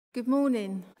Good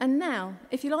morning. And now,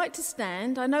 if you like to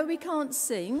stand, I know we can't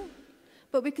sing,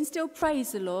 but we can still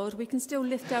praise the Lord, we can still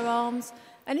lift our arms,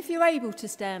 and if you're able to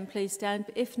stand, please stand,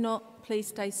 but if not, please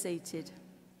stay seated.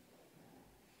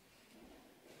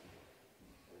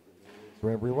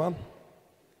 For everyone,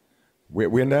 we're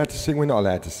allowed to sing, we're not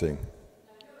allowed to sing.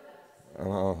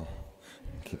 Oh,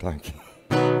 thank you.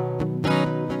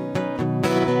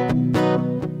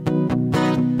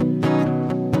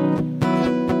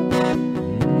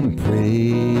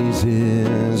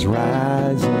 Praises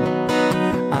rising,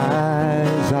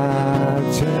 eyes are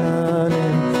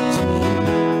turning to you.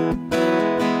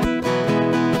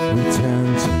 We turn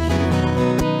to you.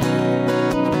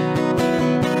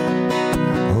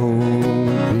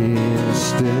 Hope is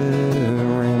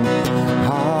stirring,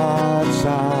 hearts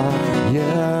are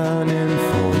yearning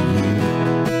for you.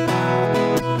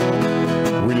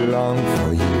 We long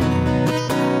for you.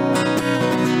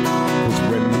 'Cause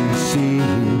when we see you,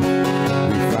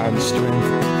 strength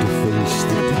to face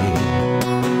the day,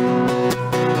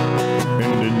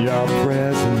 and in your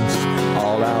presence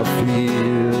all our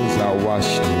fears are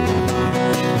washed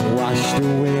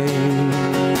away.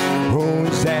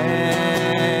 Hosanna,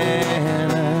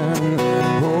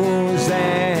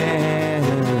 Hosanna,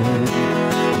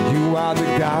 you are the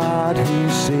God who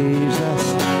saves us,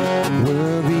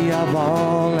 worthy of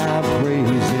all our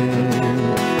praises.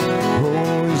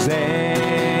 Hosanna,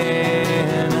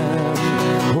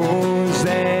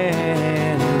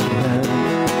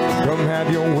 have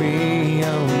your way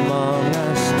among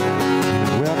us.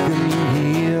 Welcome you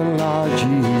here, Lord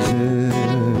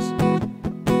Jesus.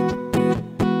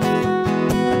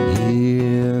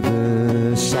 Hear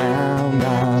the sound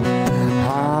of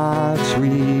hearts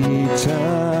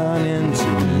returning to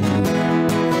you.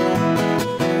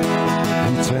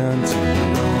 Return to you.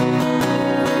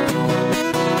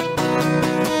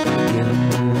 In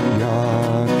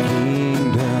your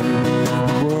kingdom,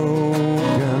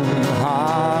 broken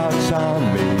hearts are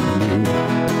made new.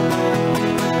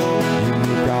 You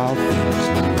make all things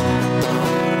new.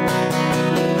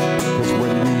 'Cause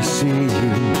when we see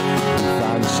you, we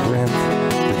find strength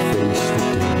to face the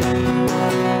day.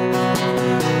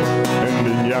 And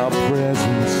in your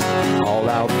presence, all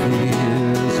our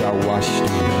fears are washed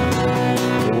away.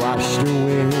 Washed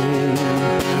away.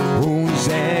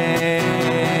 Hosanna,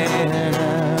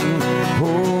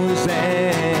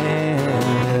 Hosanna,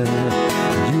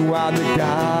 you are the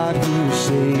God who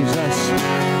saves us,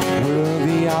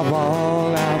 worthy of all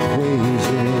our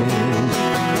praises.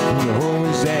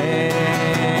 Hosanna,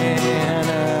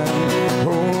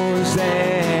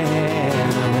 Hosanna,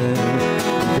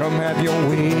 come have your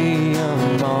way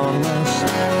among us.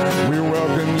 We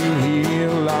welcome you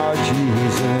here, Lord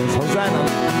Jesus. Hosanna,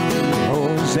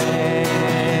 Hosanna,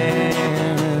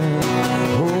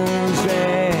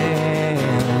 Hosanna,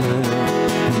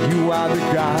 you are the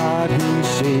God who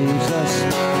saves us,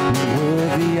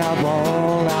 worthy of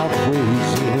all our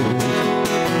praises.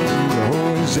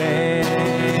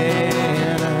 Hosanna,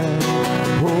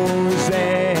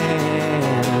 Hosanna,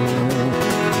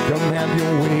 come have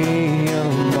your way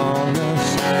among us.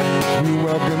 We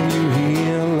welcome you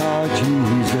here, Lord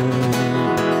Jesus.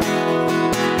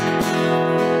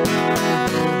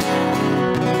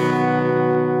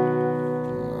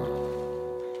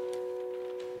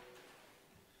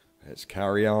 Let's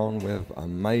carry on with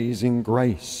Amazing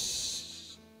Grace.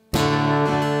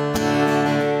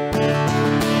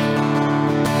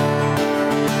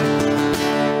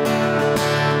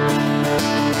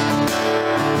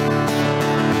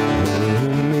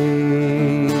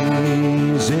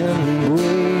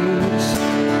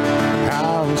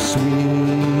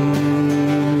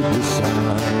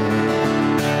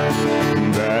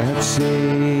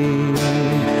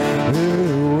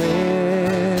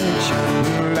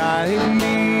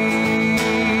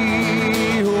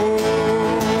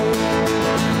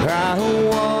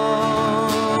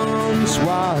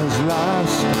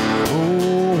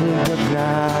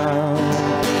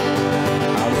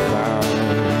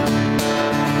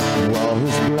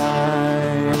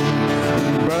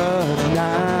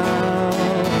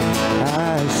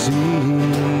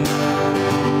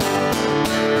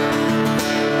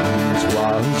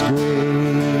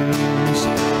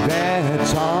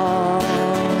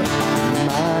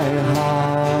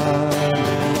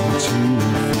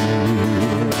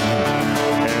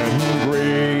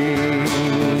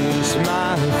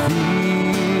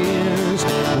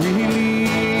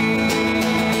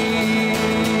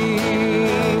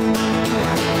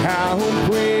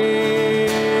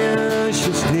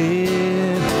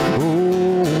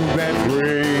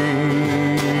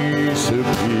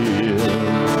 disappear.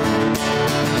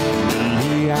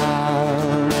 Me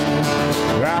out.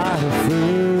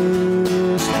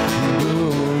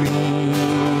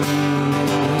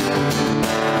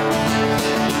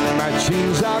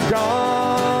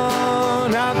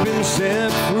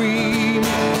 set free.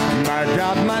 My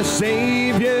God, my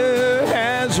Savior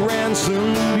has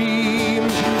ransomed me.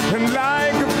 And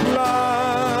like a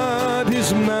flood,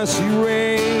 His mercy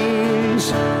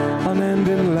reigns,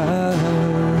 unending love.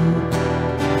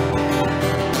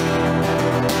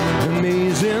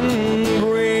 Amazing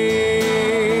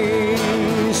grace,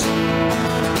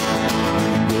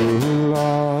 the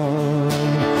Lord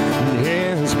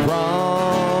has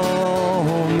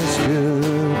promised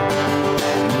good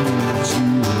to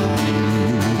me.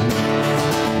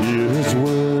 His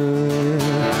word,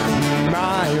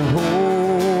 my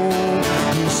hope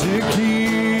is secure.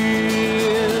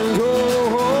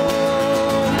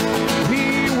 Oh, He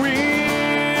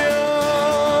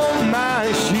will my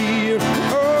shield,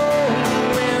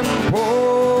 oh, and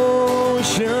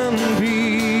portion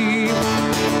be,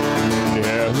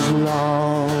 as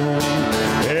long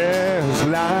as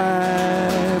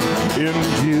life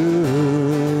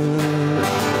endures.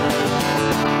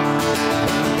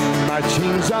 My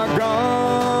chains are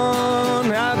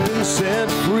gone, I've been set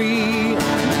free.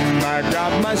 My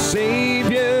God, my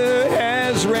Savior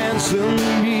has ransomed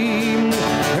me.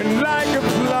 And like a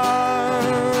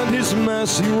flood, His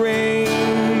mercy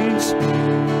reigns,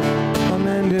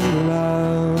 unending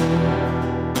love.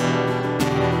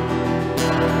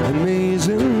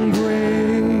 Amazing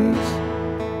grace,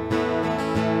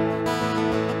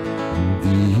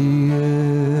 the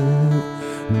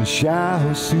earth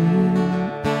shall soon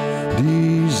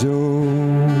dissolve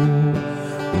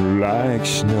like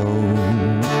snow.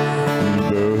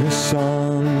 The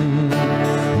sun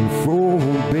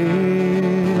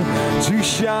forbear to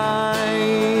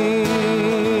shine,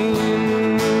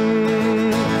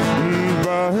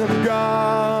 but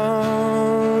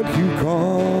God who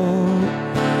called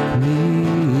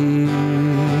me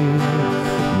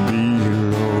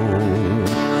below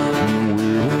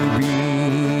will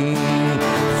be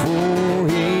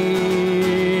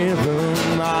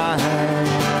forever mine.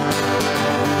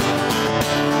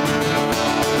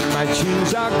 My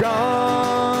chains are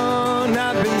gone,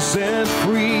 I've been set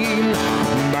free.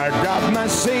 My God, my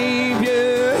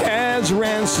Savior has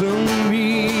ransomed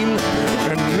me.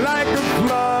 And like a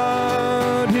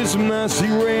flood, His mercy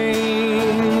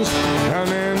reigns,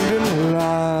 unending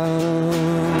love.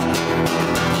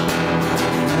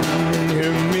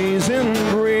 Amazing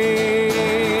grace,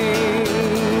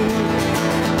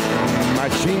 my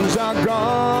chains are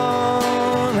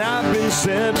gone, I've been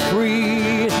set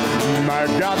free. My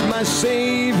God, my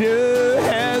Savior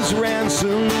has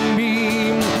ransomed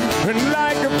me. And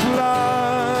like a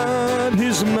flood,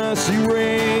 His mercy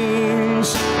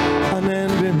reigns,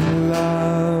 unending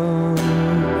love.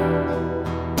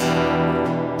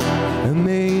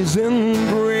 Amazing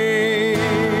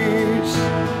grace,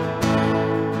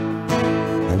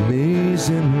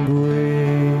 amazing grace.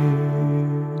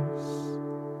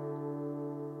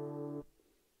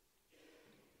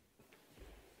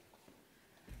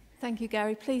 Thank you,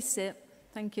 Gary. Please sit.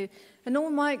 Thank you. And all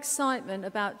my excitement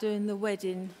about doing the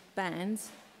wedding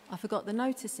bands, I forgot the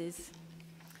notices.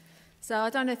 So I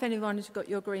don't know if anyone has got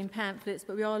your green pamphlets,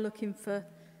 but we are looking for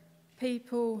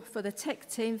people for the tech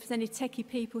team, if there's any techie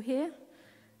people here.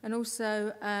 And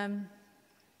also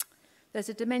there's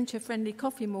a dementia-friendly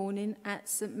coffee morning at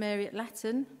St Mary at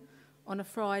Latten on a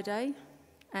Friday.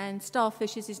 And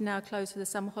Starfishers is now closed for the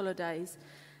summer holidays.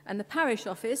 And the parish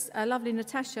office, our lovely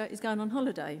Natasha, is going on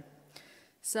holiday.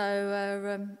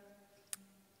 So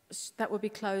that will be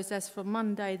closed as from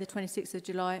Monday, the 26th of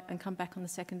July, and come back on the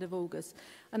 2nd of August.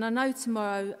 And I know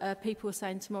tomorrow, people are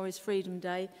saying tomorrow is Freedom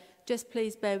Day. Just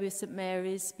please bear with St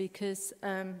Mary's, because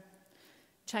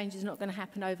change is not going to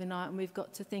happen overnight, and we've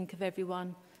got to think of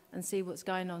everyone and see what's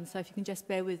going on. So if you can just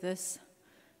bear with us,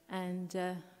 and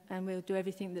we'll do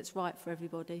everything that's right for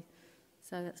everybody.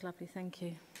 So that's lovely. Thank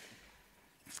you.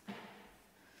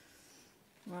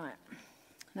 Right.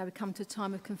 Now we come to a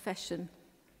time of confession.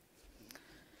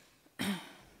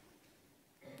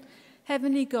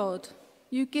 Heavenly God,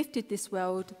 you gifted this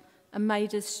world and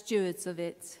made us stewards of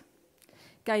it,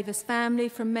 gave us family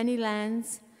from many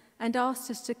lands and asked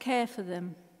us to care for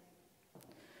them.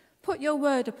 Put your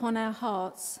word upon our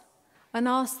hearts and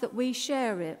ask that we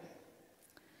share it.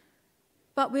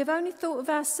 But we've only thought of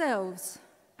ourselves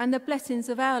and the blessings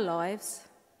of our lives,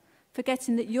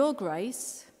 forgetting that your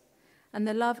grace and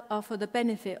the love are for the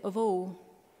benefit of all.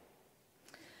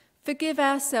 Forgive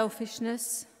our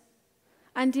selfishness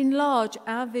and enlarge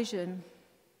our vision,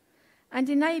 and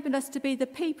enable us to be the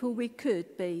people we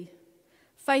could be,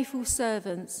 faithful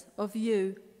servants of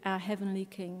you, our Heavenly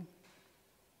King.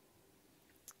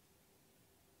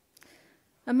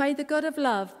 And may the God of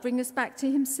love bring us back to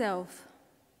himself,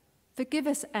 forgive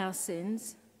us our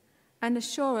sins, and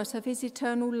assure us of his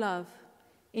eternal love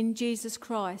in Jesus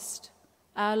Christ,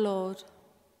 our Lord.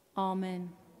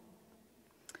 Amen.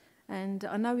 And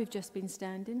I know we've just been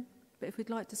standing, but if we'd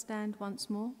like to stand once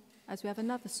more as we have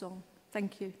another song.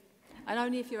 Thank you. And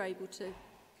only if you're able to.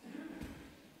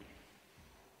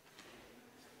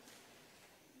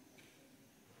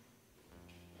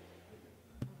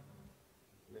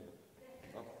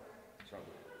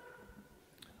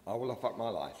 I will offer up my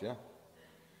life, yeah?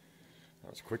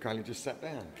 That was quick, I only just sat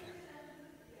down.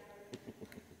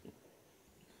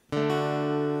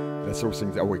 Let's all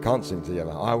sing. Oh, we can't sing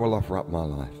together. I will offer up my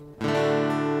life.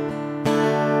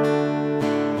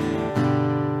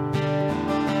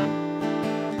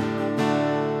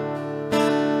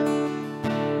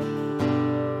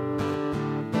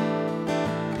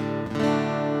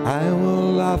 I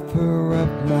will offer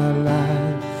up my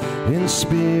life in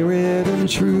spirit and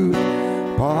truth,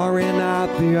 pouring out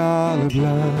the olive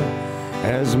love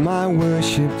as my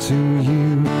worship to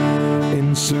you.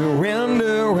 In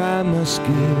surrender I must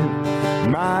give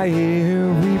my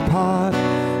every part.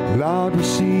 Lord,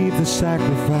 receive the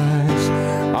sacrifice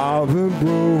of a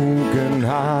broken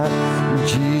heart.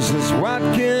 Jesus, what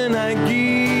can I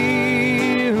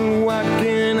give? What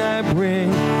can I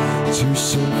bring to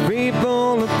so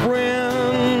faithful a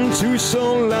friend, to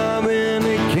so loving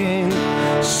a King?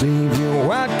 Savior,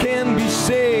 what can be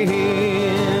said?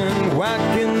 What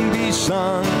can be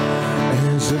sung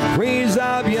as the praise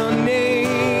of your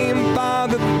name for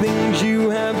the things you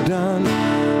have done?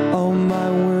 All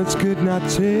my words could not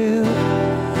tell,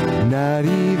 not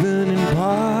even in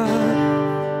part,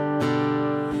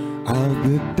 of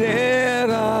the debt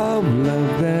of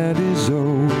love that is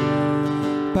owed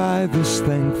by this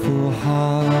thankful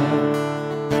heart.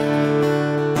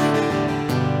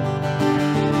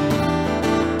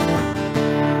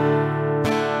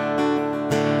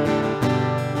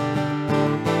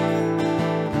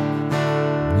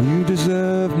 You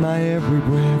deserve my every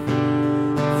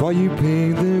breath, for you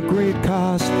paid the great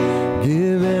cost,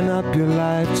 giving up your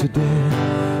life to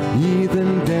death,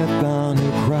 even death on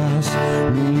a cross.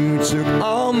 You took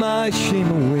all my shame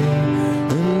away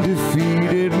and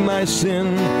defeated my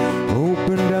sin,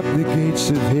 opened up the gates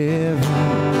of heaven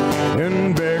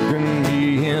and beckoned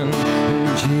me in.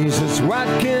 Jesus, what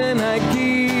can I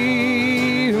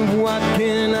give? What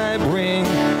can I bring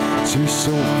to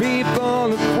so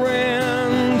faithful a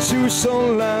friend, to so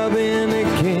loving a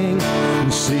King?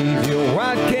 Savior,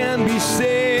 what can be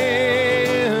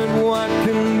said? What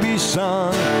can be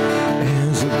sung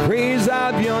as the praise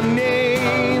of your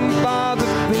name for the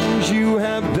things you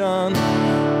have done?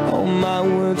 All my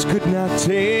words could not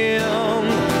tell,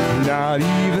 not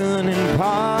even in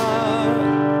part,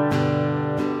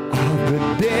 of the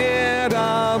debt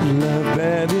of love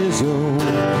that is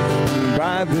owed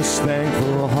by this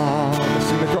thankful heart.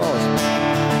 Sing the chorus.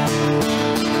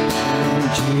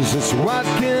 Jesus, what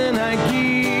can I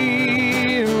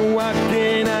give? What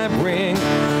can I bring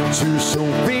to so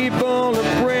faithful a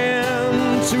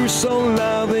friend, to so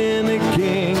loving a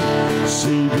King?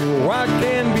 Savior, what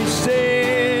can be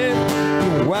said?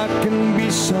 What can be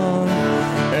sung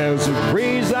as a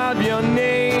praise of your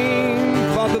name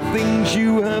for the things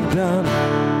you have done?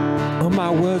 Oh, my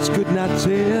words could not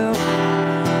tell,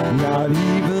 not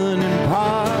even in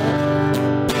part,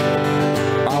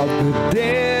 of the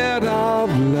debt of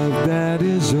love that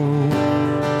is owed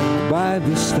by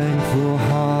this thankful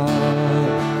heart.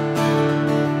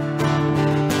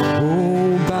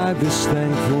 Oh, by this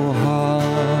thankful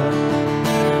heart.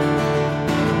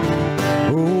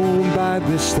 Oh, by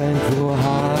this thankful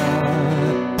heart.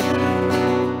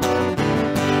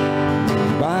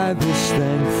 By this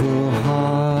thankful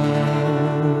heart.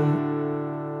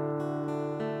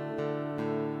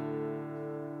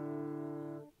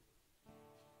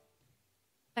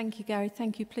 Thank you, Gary.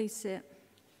 Thank you. Please sit.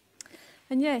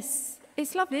 And yes,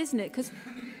 it's lovely, isn't it? Because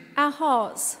our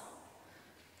hearts,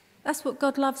 that's what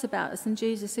God loves about us and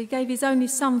Jesus. He gave his only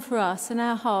Son for us, and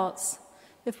our hearts,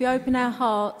 if we open our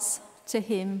hearts to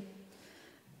him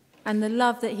and the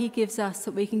love that he gives us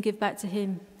that we can give back to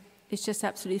him, it's just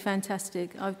absolutely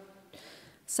fantastic. I'm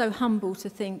so humble to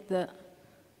think that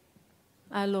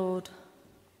our Lord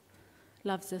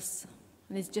loves us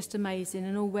and is just amazing,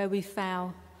 and all where we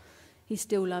fail, he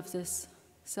still loves us.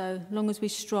 So long as we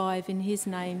strive in his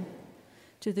name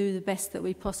to do the best that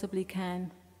we possibly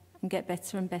can and get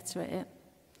better and better at it.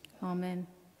 Amen.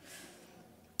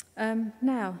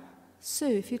 Now, Sue,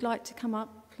 if you'd like to come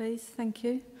up, please. Thank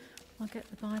you. I'll get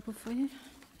the Bible for you.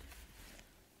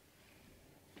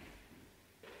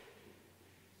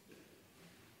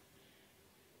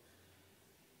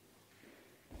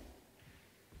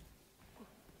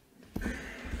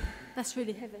 That's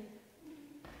really heavy.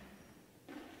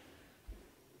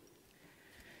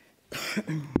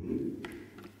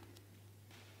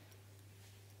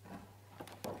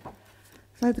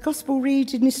 So the Gospel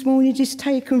reading this morning is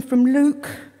taken from Luke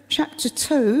chapter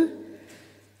 2,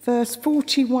 verse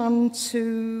 41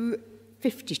 to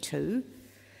 52,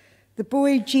 the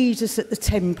boy Jesus at the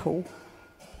temple.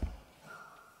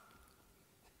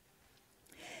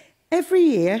 Every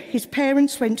year, his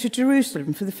parents went to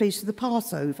Jerusalem for the feast of the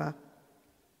Passover.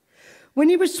 When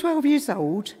he was 12 years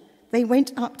old, they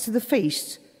went up to the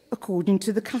feast according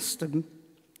to the custom.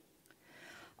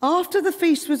 After the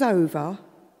feast was over,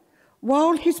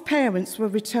 while his parents were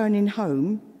returning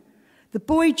home, the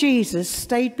boy Jesus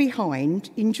stayed behind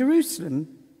in Jerusalem,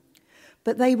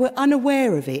 but they were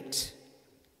unaware of it.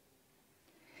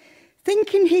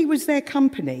 Thinking he was their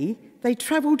company, they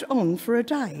travelled on for a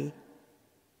day.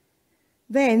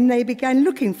 Then they began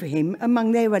looking for him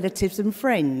among their relatives and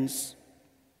friends.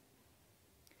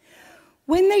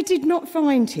 When they did not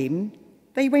find him,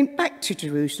 they went back to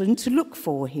Jerusalem to look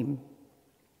for him.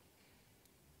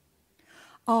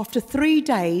 After 3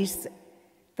 days,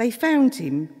 they found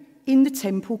him in the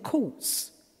temple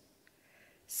courts,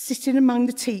 sitting among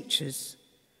the teachers,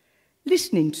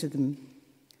 listening to them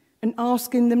and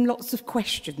asking them lots of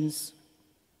questions.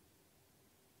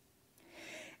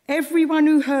 Everyone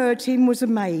who heard him was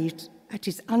amazed at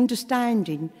his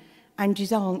understanding and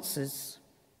his answers.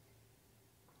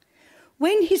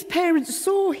 When his parents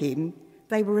saw him,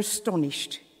 they were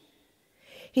astonished.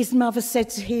 His mother said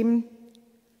to him,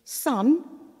 "Son,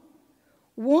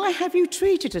 why have you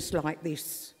treated us like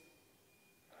this?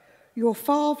 Your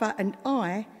father and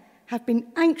I have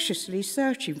been anxiously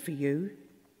searching for you."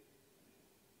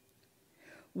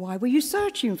 "Why were you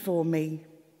searching for me?"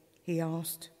 he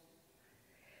asked.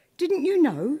 "Didn't you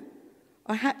know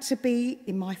I had to be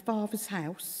in my father's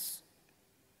house?"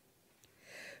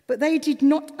 But they did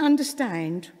not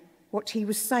understand what he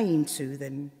was saying to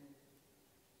them.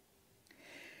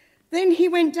 Then he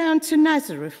went down to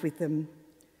Nazareth with them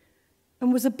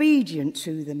and was obedient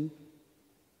to them.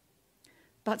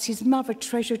 But his mother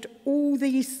treasured all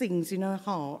these things in her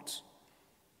heart.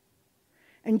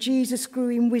 And Jesus grew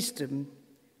in wisdom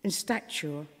and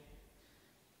stature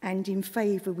and in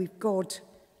favour with God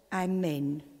and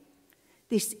men.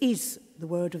 This is the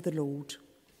word of the Lord.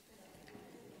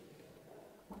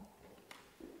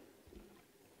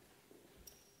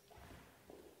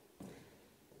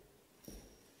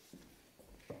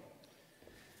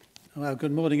 Well,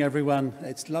 good morning, everyone.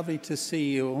 It's lovely to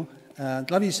see you all.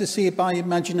 Lovely to see you by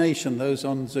imagination, those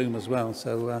on Zoom as well.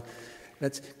 So do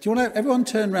you want to, everyone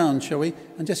turn round, shall we?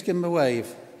 And just give them a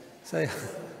wave. Say,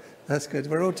 that's good.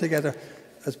 We're all together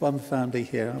as one family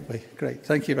here, aren't we? Great.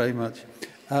 Thank you very much.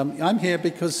 I'm here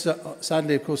because,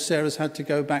 sadly, of course, Sarah's had to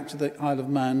go back to the Isle of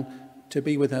Man to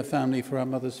be with her family for her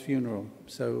mother's funeral.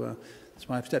 So that's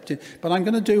why I've stepped in. But I'm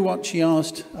going to do what she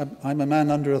asked. I'm a man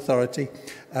under authority.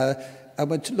 And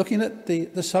we're looking at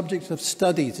the subject of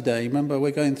study today. Remember,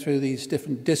 we're going through these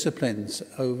different disciplines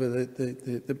over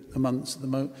the months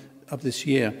of this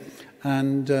year.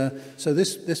 And so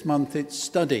this month it's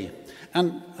study.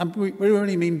 And we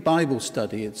really mean Bible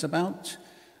study. It's about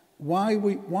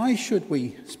why should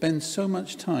we spend so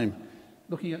much time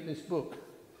looking at this book?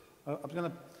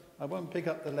 I won't pick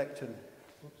up the lectern.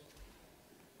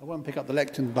 I won't pick up the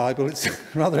lectern Bible. It's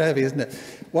rather heavy, isn't it?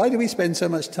 Why do we spend so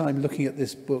much time looking at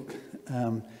this book?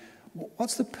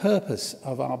 What's the purpose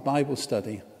of our Bible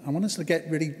study? I want us to get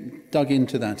really dug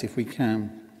into that if we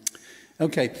can.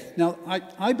 Okay, now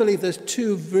I believe there's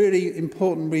two really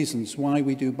important reasons why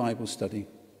we do Bible study.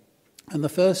 And the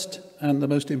first and the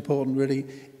most important really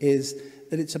is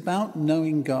that it's about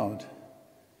knowing God.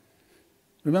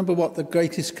 Remember what the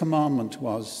greatest commandment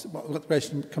was, what the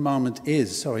greatest commandment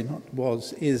is,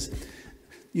 is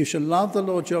you shall love the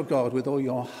Lord your God with all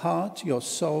your heart, your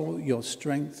soul, your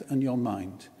strength, and your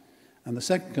mind. And the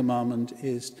second commandment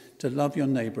is to love your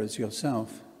neighbour as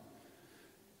yourself.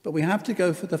 But we have to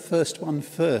go for the first one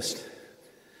first.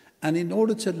 And in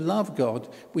order to love God,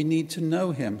 we need to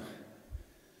know him.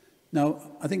 Now,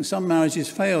 I think some marriages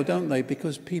fail, don't they?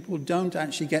 Because people don't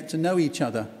actually get to know each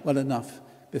other well enough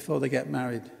before they get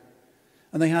married.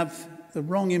 And they have the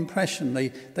wrong impression.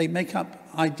 They make up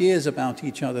ideas about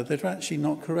each other that are actually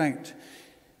not correct.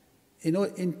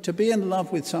 To be in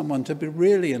love with someone, to be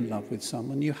really in love with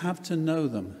someone, you have to know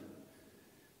them.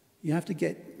 You have to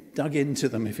get dug into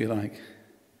them, if you like.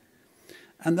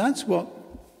 And that's what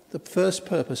the first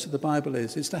purpose of the Bible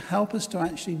is. It's to help us to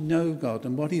actually know God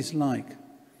and what he's like.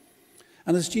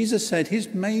 And as Jesus said,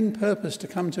 his main purpose to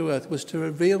come to earth was to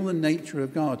reveal the nature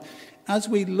of God. As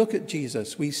we look at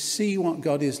Jesus, we see what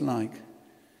God is like.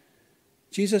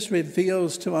 Jesus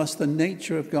reveals to us the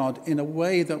nature of God in a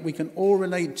way that we can all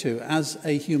relate to as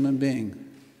a human being.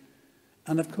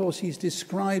 And of course, he's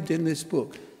described in this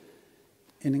book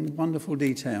in wonderful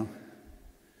detail.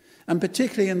 And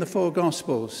particularly in the four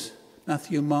Gospels,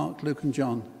 Matthew, Mark, Luke and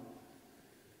John.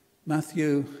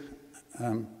 Matthew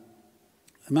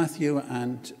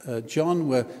and John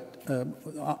were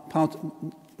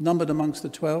numbered amongst the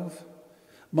 12.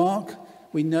 Mark,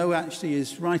 we know, actually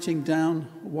is writing down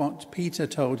what Peter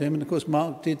told him. And of course,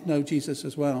 Mark did know Jesus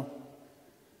as well.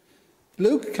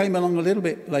 Luke came along a little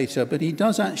bit later, but he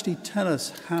does actually tell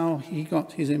us how he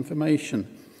got his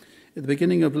information. At the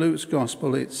beginning of Luke's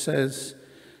Gospel, it says,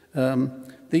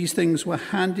 these things were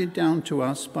handed down to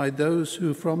us by those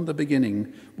who from the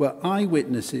beginning were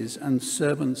eyewitnesses and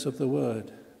servants of the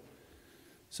word.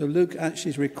 So Luke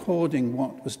actually is recording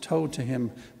what was told to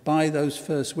him by those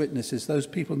first witnesses, those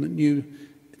people that knew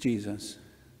Jesus.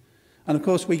 And of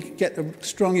course, we get the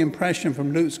strong impression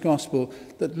from Luke's Gospel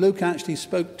that Luke actually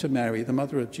spoke to Mary, the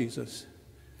mother of Jesus.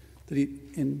 That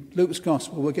in Luke's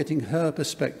Gospel, we're getting her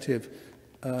perspective,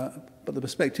 but the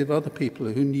perspective of other people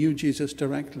who knew Jesus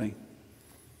directly.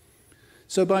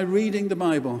 So by reading the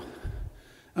Bible,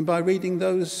 and by reading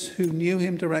those who knew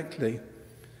him directly,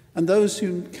 and those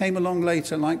who came along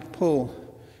later, like Paul,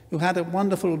 who had a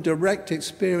wonderful direct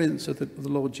experience of the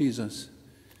Lord Jesus,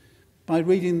 by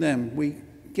reading them, we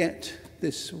get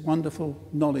this wonderful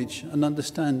knowledge and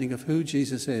understanding of who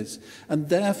Jesus is, and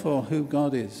therefore who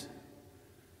God is.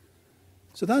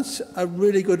 So that's a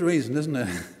really good reason, isn't it?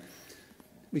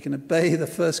 We can obey the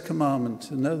first commandment,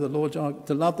 to know the Lord,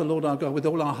 to love the Lord our God with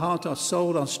all our heart, our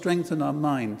soul, our strength, and our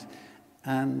mind,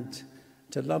 and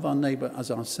to love our neighbour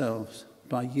as ourselves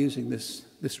by using this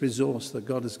resource that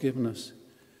God has given us.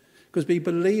 Because we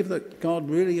believe that God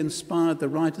really inspired the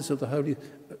writers of the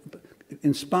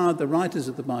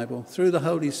Bible through the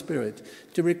Holy Spirit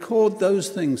to record those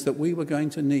things that we were going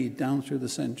to need down through the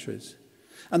centuries.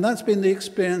 And that's been the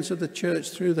experience of the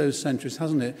church through those centuries,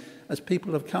 hasn't it? As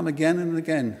people have come again and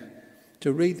again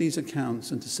to read these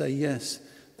accounts and to say, yes,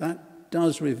 that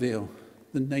does reveal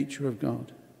the nature of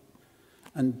God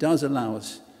and does allow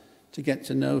us to get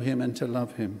to know him and to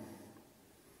love him.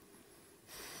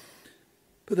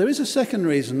 But there is a second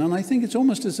reason, and I think it's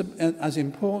almost as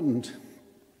important.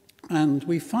 And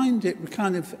we find it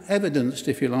kind of evidenced,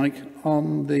 if you like,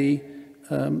 on the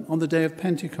day of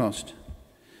Pentecost.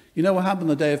 You know what happened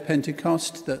on the day of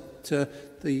Pentecost? That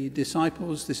the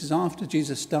disciples, this is after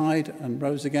Jesus died and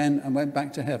rose again and went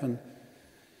back to heaven,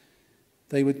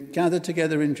 they were gathered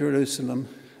together in Jerusalem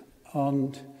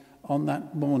on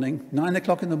that morning, 9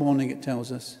 o'clock in the morning, it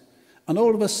tells us. And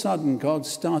all of a sudden, God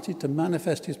started to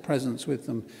manifest his presence with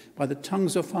them by the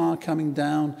tongues of fire coming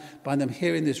down, by them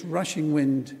hearing this rushing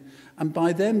wind, and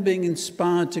by them being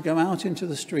inspired to go out into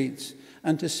the streets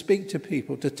and to speak to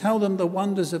people, to tell them the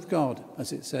wonders of God,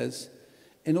 as it says,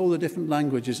 in all the different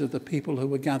languages of the people who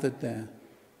were gathered there.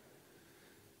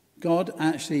 God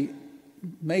actually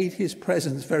made his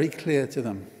presence very clear to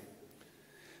them.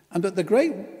 But the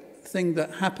great thing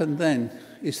that happened then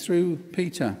is through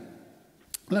Peter.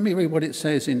 Let me read what it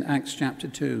says in Acts chapter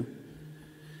 2.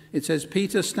 It says,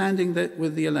 Peter, standing there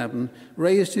with the 11,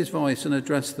 raised his voice and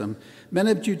addressed them. Men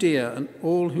of Judea and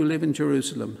all who live in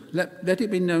Jerusalem, let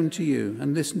it be known to you,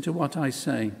 and listen to what I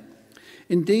say.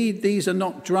 Indeed, these are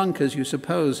not drunk as you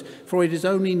suppose, for it is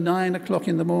only 9 o'clock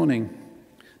in the morning.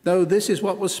 Though this is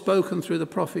what was spoken through the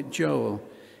prophet Joel.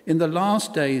 In the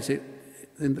last days it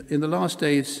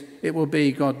will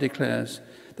be, God declares,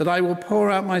 that I will pour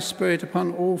out my spirit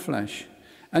upon all flesh,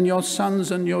 and your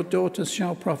sons and your daughters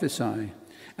shall prophesy,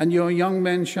 and your young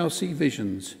men shall see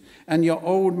visions, and your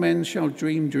old men shall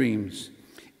dream dreams.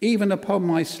 Even upon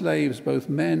my slaves, both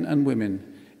men and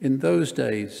women, in those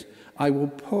days I will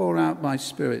pour out my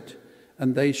spirit,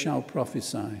 and they shall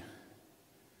prophesy.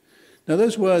 Now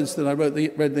those words that I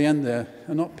read at the end there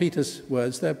are not Peter's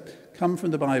words. They come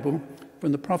from the Bible,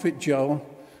 from the prophet Joel,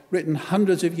 written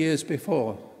hundreds of years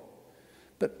before.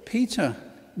 But Peter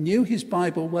knew his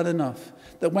Bible well enough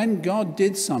that when God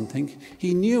did something,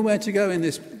 he knew where to go in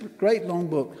this great long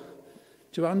book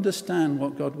to understand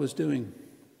what God was doing.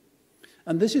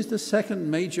 And this is the second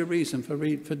major reason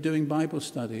for doing Bible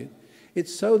study.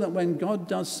 It's so that when God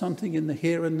does something in the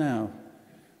here and now,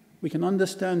 we can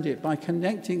understand it by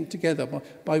connecting together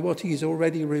by what he's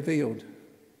already revealed.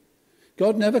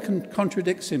 God never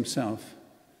contradicts himself.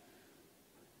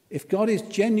 If God is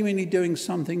genuinely doing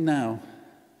something now,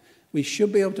 we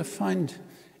should be able to find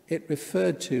it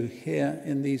referred to here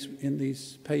in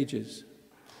these pages.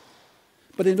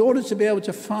 But in order to be able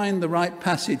to find the right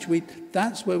passage,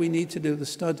 that's where we need to do the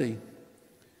study.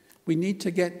 We need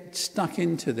to get stuck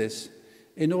into this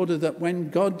in order that when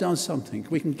God does something,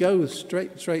 we can go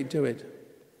straight to it.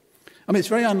 I mean, it's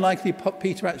very unlikely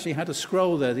Peter actually had a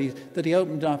scroll there that he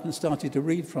opened up and started to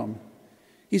read from.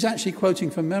 He's actually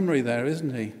quoting from memory there,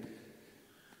 isn't he?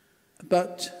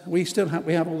 But we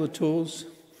have all the tools.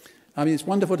 I mean, it's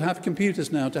wonderful to have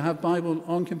computers now, to have Bible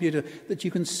on computer, that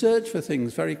you can search for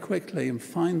things very quickly and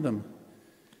find them.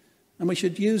 And we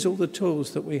should use all the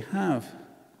tools that we have.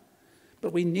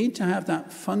 But we need to have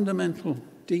that fundamental,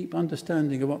 deep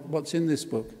understanding of what's in this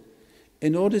book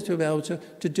in order to be able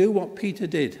to do what Peter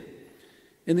did.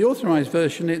 In the Authorized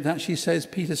Version, it actually says,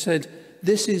 Peter said,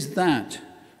 "This is that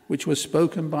which was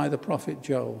spoken by the prophet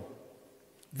Joel."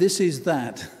 This is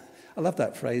that. I love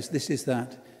that phrase, this is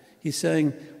that. He's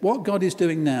saying, what God is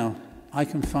doing now, I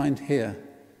can find here.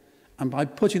 And by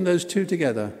putting those two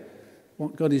together,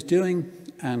 what God is doing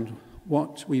and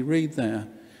what we read there,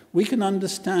 we can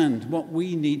understand what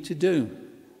we need to do.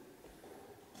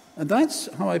 And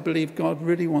that's how I believe God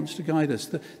really wants to guide us.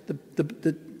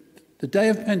 The day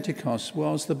of Pentecost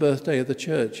was the birthday of the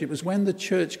church. It was when the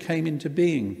church came into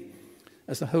being,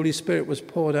 as the Holy Spirit was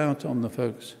poured out on the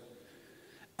folks.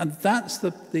 And that's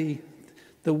the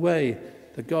way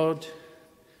that God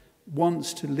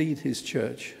wants to lead his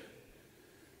church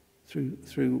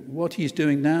through what he's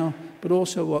doing now, but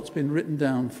also what's been written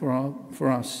down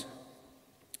for us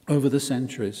over the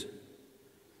centuries.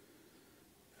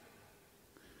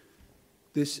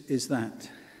 This is that.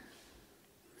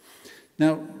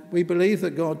 Now, we believe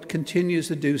that God continues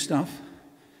to do stuff,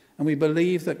 and we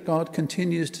believe that God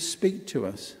continues to speak to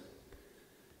us.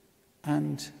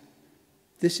 And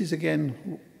this is,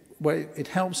 again, where it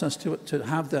helps us to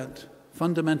have that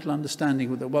fundamental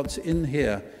understanding that what's in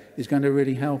here is going to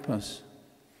really help us.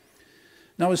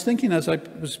 Now, I was thinking as I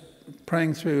was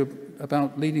praying through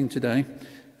about leading today,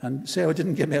 and Sarah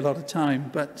didn't give me a lot of time,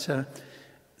 but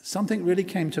something really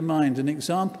came to mind, an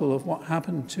example of what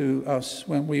happened to us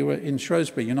when we were in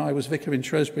Shrewsbury. You know, I was vicar in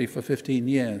Shrewsbury for 15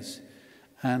 years,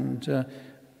 and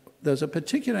there's a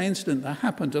particular incident that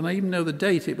happened, and I even know the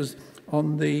date. It was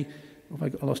on the,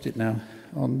 I lost it now,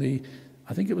 on the,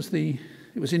 I think it was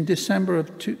in December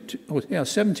of,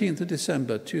 17th of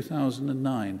December,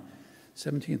 2009,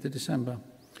 17th of December.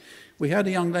 We had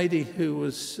a young lady who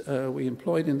was, we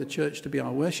employed in the church to be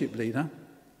our worship leader,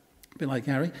 a bit like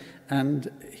Gary, and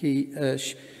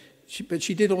but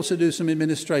she did also do some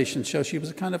administration, so she was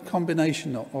a kind of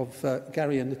combination of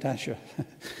Gary and Natasha.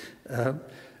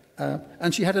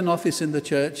 And she had an office in the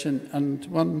church, and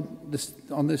on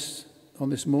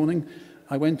this morning,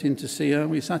 I went in to see her, and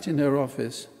we sat in her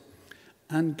office,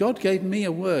 and God gave me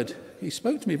a word. He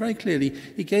spoke to me very clearly.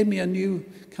 He gave me a new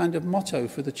kind of motto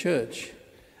for the church.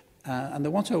 And the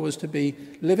motto was to be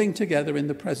living together in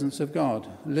the presence of God,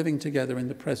 living together in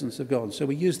the presence of God. So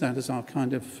we use that as our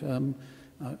kind of,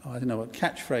 I don't know, a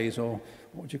catchphrase, or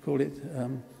what would you call it?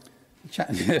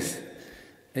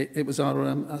 It was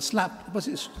our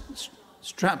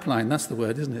strap line, that's the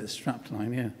word, isn't it? Strap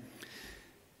line, yeah.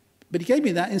 But he gave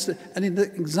me that instant, and in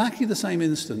exactly the same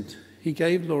instant, he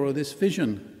gave Laura this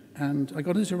vision, and I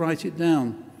got her to write it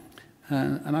down.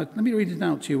 Let me read it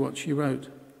out to you, what she wrote.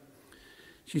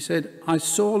 She said, "I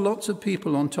saw lots of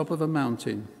people on top of a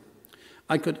mountain.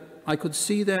 I could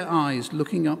see their eyes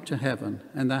looking up to heaven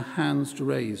and their hands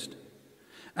raised.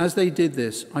 As they did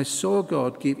this, I saw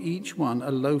God give each one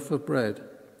a loaf of bread.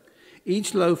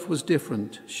 Each loaf was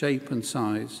different, shape and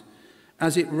size,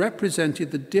 as it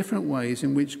represented the different ways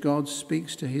in which God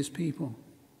speaks to his people.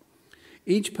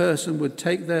 Each person would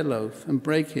take their loaf and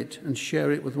break it and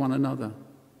share it with one another.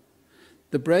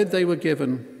 The bread they were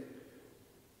given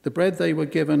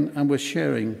and were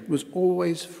sharing was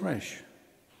always fresh.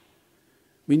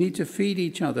 We need to feed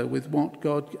each other with what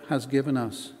God has given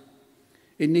us.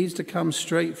 It needs to come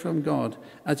straight from God,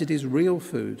 as it is real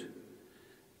food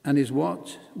and is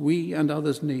what we and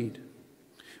others need.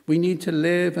 We need to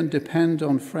live and depend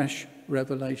on fresh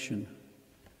revelation."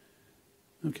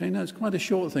 Okay, now it's quite a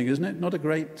short thing, isn't it? Not a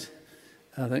great,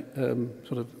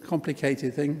 sort of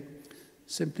complicated thing.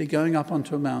 Simply going up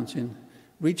onto a mountain,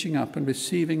 reaching up and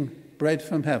receiving bread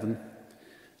from heaven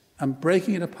and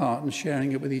breaking it apart and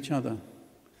sharing it with each other.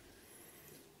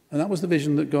 And that was the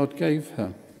vision that God gave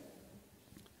her.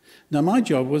 Now, my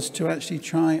job was to actually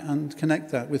try and connect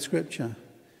that with Scripture.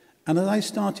 And as I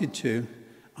started to,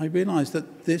 I realized that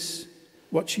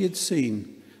what she had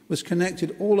seen, was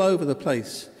connected all over the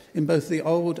place in both the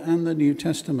Old and the New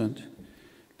Testament.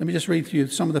 Let me just read to you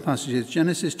some of the passages.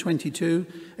 Genesis 22,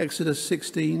 Exodus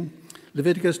 16,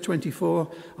 Leviticus 24,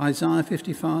 Isaiah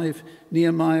 55,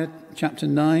 Nehemiah chapter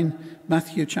 9,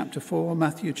 Matthew chapter 4,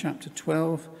 Matthew chapter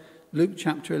 12, Luke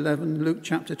chapter 11, Luke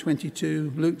chapter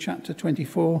 22, Luke chapter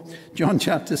 24, John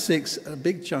chapter 6, a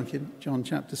big chunk in John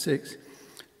chapter 6,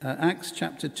 Acts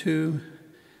chapter 2,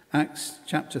 Acts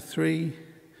chapter 3,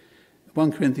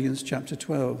 1 Corinthians chapter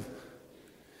 12.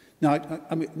 Now,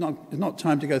 it's not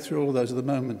time to go through all those at the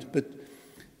moment, but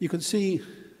you could see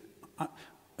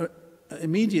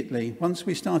immediately, once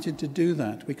we started to do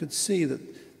that, we could see that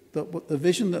the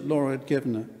vision that Laura had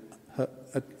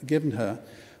given her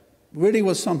really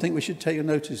was something we should take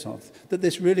notice of, that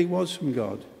this really was from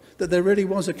God, that there really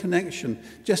was a connection,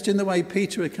 just in the way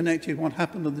Peter had connected what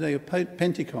happened on the day of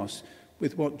Pentecost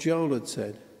with what Joel had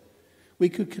said. We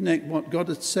could connect what God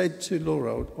had said to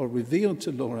Laura or revealed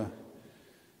to Laura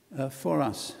for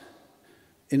us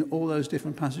in all those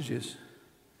different passages.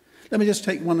 Let me just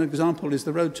take one example, is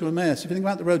the road to Emmaus. If you think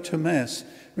about the road to Emmaus,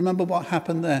 remember what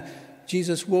happened there.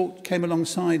 Jesus came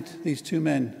alongside these two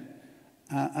men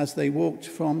as they walked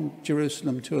from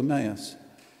Jerusalem to Emmaus.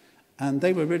 And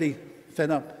they were really fed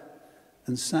up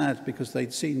and sad because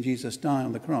they'd seen Jesus die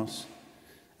on the cross.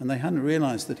 And they hadn't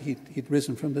realized that he'd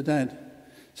risen from the dead.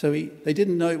 So they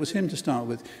didn't know it was him to start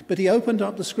with. But he opened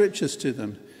up the scriptures to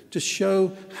them to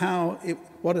show how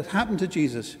what had happened to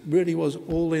Jesus really was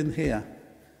all in here.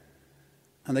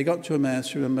 And they got to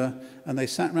Emmaus, remember, and they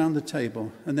sat round the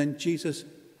table, and then Jesus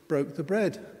broke the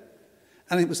bread.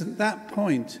 And it was at that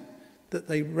point that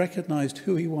they recognized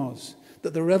who he was,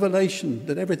 that the revelation,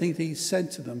 that everything he said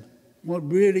to them, what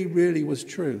really, really was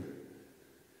true,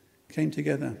 came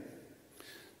together.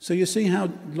 So you see how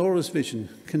Laura's vision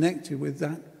connected with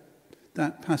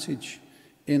that passage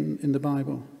in the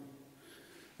Bible.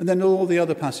 And then all the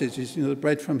other passages, the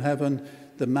bread from heaven,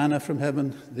 the manna from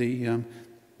heaven, the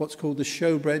what's called the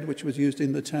showbread, which was used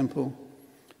in the temple,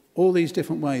 all these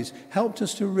different ways helped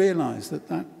us to realize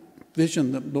that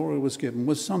vision that Laura was given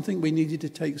was something we needed to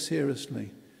take seriously,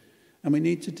 and we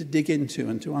needed to dig into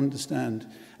and to understand,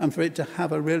 and for it to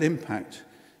have a real impact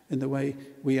in the way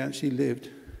we actually lived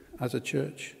as a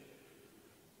church.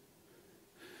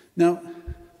 Now,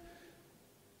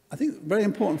 I think a very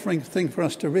important thing for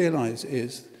us to realize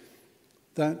is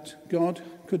that God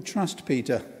could trust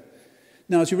Peter.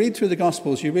 Now, as you read through the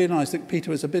Gospels, you realize that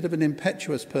Peter was a bit of an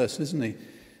impetuous person, isn't he?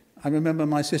 I remember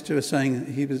my sister was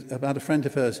saying, he was about a friend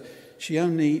of hers, she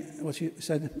only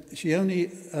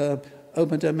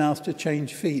opened her mouth to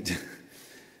change feet.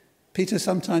 Peter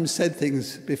sometimes said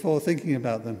things before thinking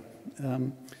about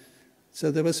them.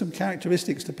 So there were some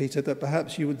characteristics to Peter that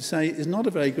perhaps you would say is not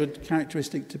a very good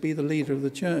characteristic to be the leader of the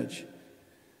church.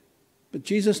 But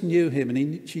Jesus knew him, and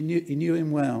he knew him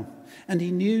well. And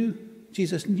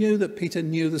Jesus knew that Peter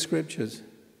knew the scriptures.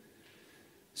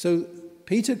 So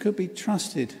Peter could be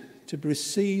trusted to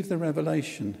receive the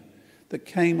revelation that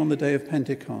came on the day of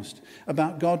Pentecost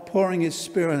about God pouring his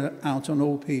Spirit out on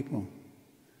all people.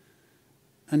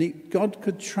 And God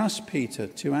could trust Peter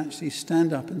to actually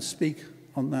stand up and speak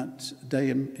on that day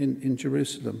in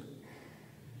Jerusalem.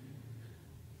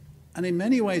 And in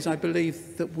many ways, I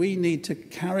believe that we need to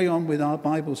carry on with our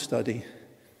Bible study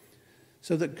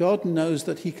so that God knows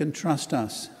that he can trust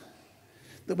us,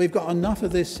 that we've got enough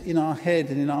of this in our head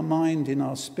and in our mind, in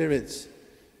our spirits,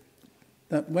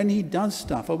 that when he does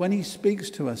stuff or when he speaks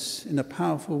to us in a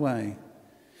powerful way,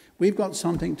 we've got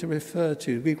something to refer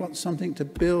to. We've got something to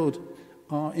build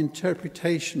our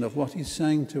interpretation of what he's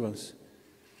saying to us.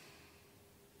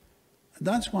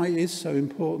 That's why it is so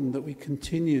important that we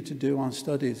continue to do our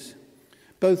studies,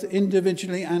 both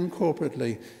individually and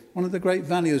corporately. One of the great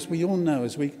values we all know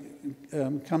as we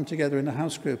come together in a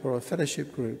house group or a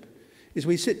fellowship group is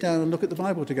we sit down and look at the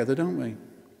Bible together, don't we?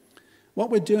 What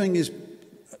we're doing is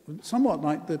somewhat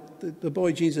like the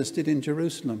boy Jesus did in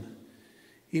Jerusalem.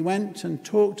 He went and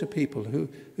talked to people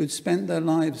who'd spent their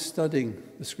lives studying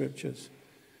the scriptures.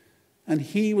 And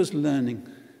he was learning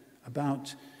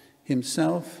about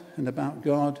himself and about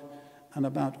God and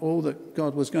about all that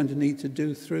God was going to need to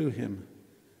do through him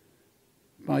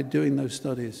by doing those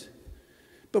studies.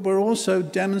 But we're also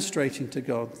demonstrating to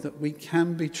God that we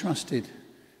can be trusted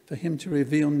for him to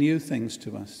reveal new things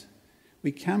to us.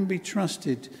 We can be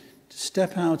trusted to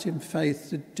step out in faith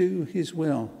to do his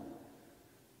will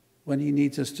when he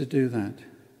needs us to do that.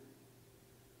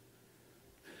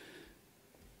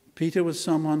 Peter was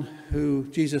someone who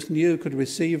Jesus knew could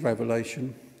receive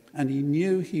revelation, and he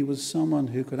knew he was someone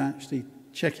who could actually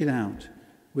check it out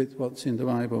with what's in the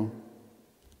Bible.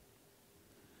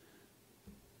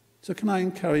 So can I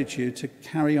encourage you to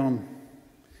carry on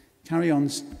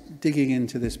digging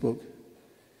into this book?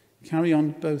 Carry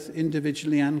on both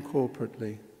individually and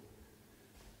corporately.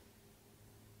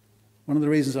 One of the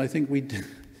reasons I think we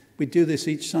do this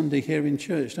each Sunday here in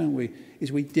church, don't we,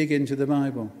 is we dig into the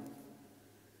Bible.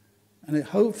 And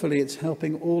hopefully it's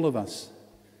helping all of us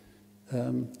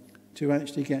to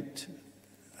actually get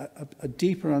a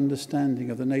deeper understanding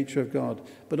of the nature of God,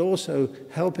 but also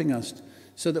helping us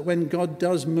so that when God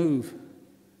does move,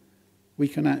 we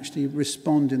can actually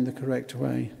respond in the correct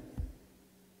way.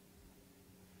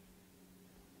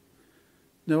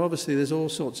 Now, obviously, there's all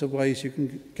sorts of ways you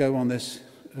can go on this.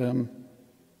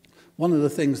 One of the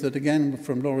things that, again,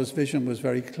 from Laura's vision was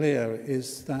very clear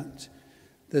is that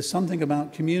there's something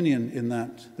about communion in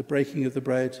that, the breaking of the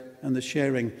bread and the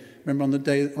sharing. Remember on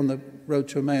the road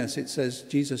to Emmaus, it says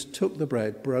Jesus took the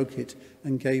bread, broke it,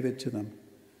 and gave it to them.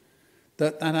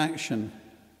 That action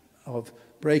of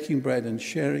breaking bread and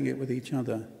sharing it with each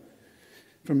other.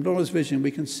 From Laura's vision,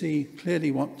 we can see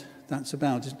clearly what that's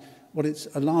about.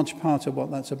 A large part of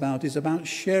what that's about is about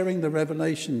sharing the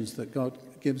revelations that God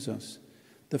gives us,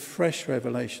 the fresh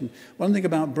revelation. One thing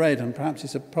about bread, and perhaps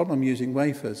it's a problem using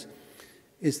wafers,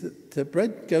 is that the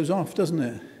bread goes off, doesn't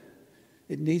it?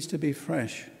 It needs to be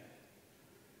fresh.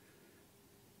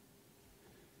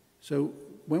 So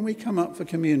when we come up for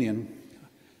communion,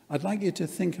 I'd like you to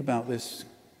think about this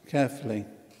carefully.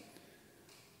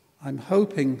 I'm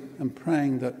hoping and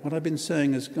praying that what I've been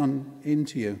saying has gone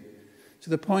into you to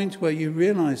the point where you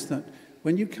realize that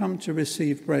when you come to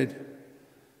receive bread,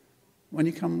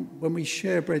 when we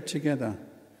share bread together,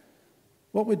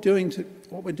 what we're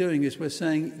doing is we're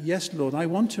saying, yes, Lord, I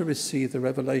want to receive the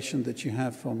revelation that you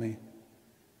have for me.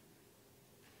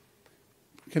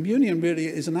 Communion really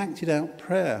is an acted out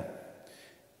prayer.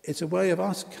 It's a way of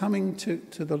us coming to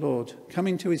the Lord,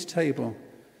 coming to his table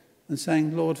and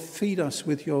saying, Lord, feed us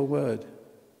with your word.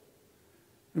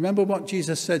 Remember what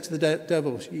Jesus said to the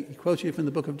devil. He quoted from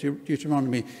the book of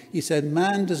Deuteronomy. He said,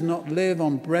 man does not live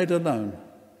on bread alone,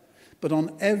 but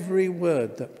on every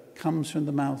word that comes from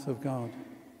the mouth of God.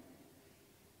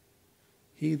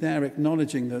 He there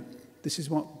acknowledging that this is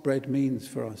what bread means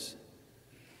for us.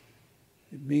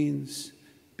 It means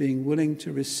being willing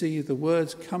to receive the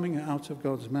words coming out of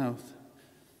God's mouth.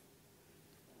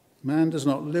 Man does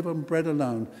not live on bread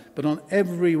alone, but on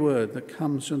every word that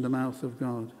comes from the mouth of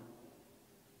God.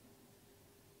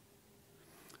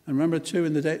 And remember too,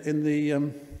 in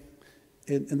the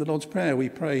Lord's Prayer, we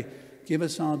pray, give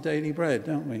us our daily bread,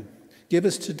 don't we? Give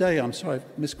us today, I'm sorry, I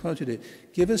misquoted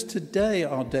it. Give us today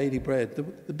our daily bread.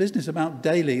 The business about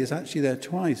daily is actually there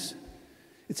twice.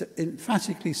 It's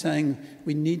emphatically saying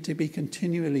we need to be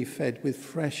continually fed with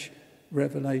fresh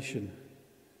revelation.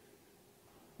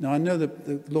 Now, I know that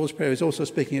the Lord's Prayer is also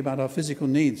speaking about our physical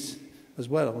needs as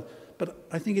well, but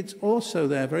I think it's also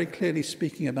there very clearly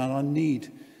speaking about our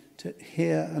need to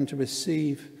hear and to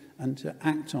receive and to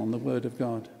act on the Word of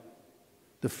God,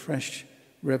 the fresh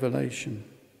revelation.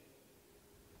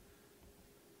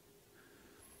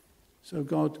 So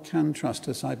God can trust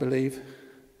us, I believe,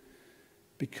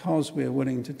 because we're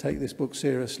willing to take this book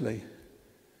seriously,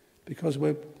 because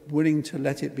we're willing to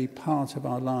let it be part of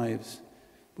our lives.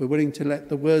 We're willing to let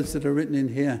the words that are written in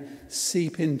here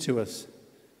seep into us,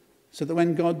 so that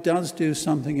when God does do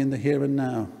something in the here and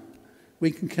now, we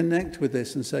can connect with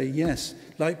this and say, yes,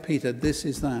 like Peter, this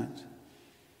is that.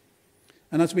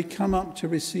 And as we come up to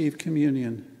receive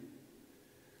communion,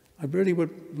 I really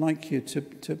would like you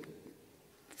to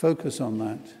focus on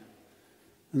that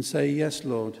and say, yes,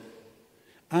 Lord,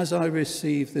 as I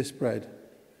receive this bread,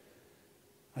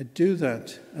 I do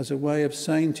that as a way of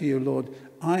saying to you, Lord,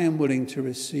 I am willing to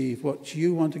receive what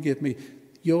you want to give me,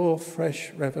 your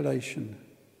fresh revelation.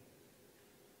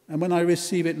 And when I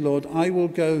receive it, Lord, I will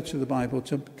go to the Bible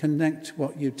to connect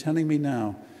what you're telling me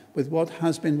now with what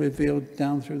has been revealed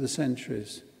down through the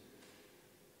centuries.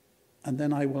 And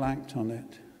then I will act on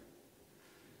it.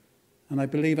 And I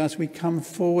believe as we come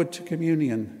forward to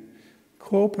communion,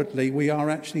 corporately, we are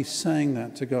actually saying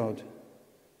that to God.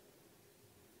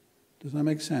 Does that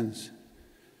make sense?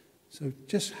 So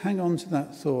just hang on to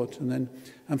that thought. And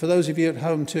for those of you at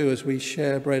home too, as we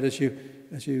share bread, as you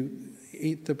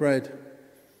eat the bread,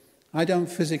 I don't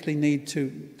physically need to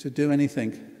do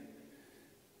anything.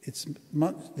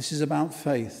 This is about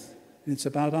faith. It's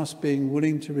about us being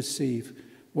willing to receive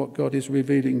what God is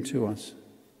revealing to us.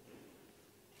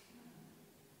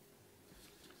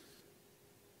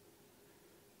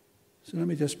 So let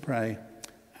me just pray,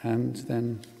 and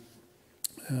then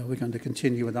we're going to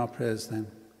continue with our prayers then.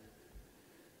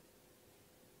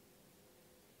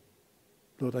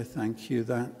 Lord, I thank you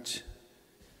that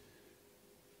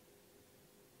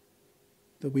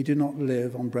we do not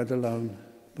live on bread alone,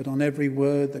 but on every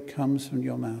word that comes from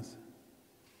your mouth.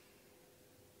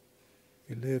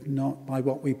 We live not by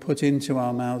what we put into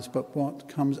our mouths, but what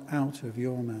comes out of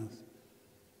your mouth.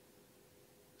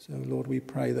 So, Lord, we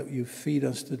pray that you feed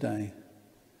us today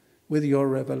with your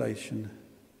revelation,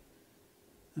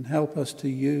 and help us to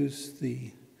use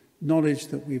the knowledge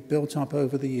that we've built up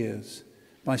over the years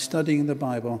by studying the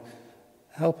Bible.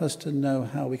 Help us to know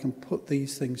how we can put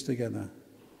these things together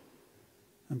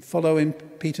and follow in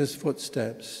Peter's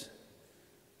footsteps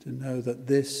to know that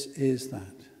this is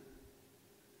that.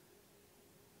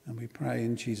 And we pray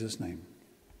in Jesus' name.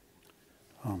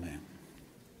 Amen.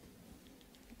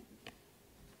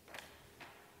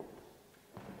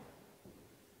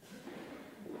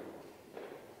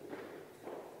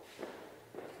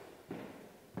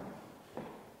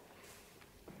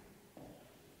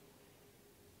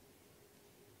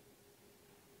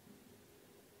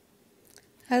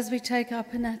 As we take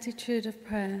up an attitude of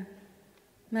prayer,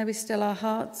 may we still our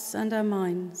hearts and our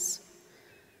minds.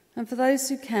 And for those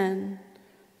who can,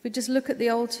 if we just look at the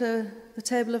altar, the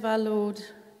table of our Lord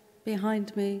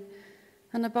behind me,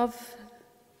 and above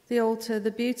the altar,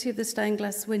 the beauty of the stained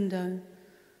glass window,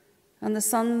 and the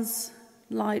sun's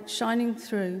light shining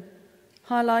through,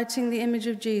 highlighting the image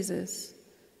of Jesus,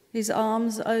 his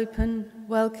arms open,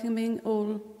 welcoming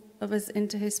all of us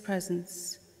into his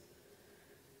presence.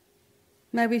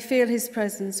 May we feel his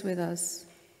presence with us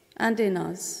and in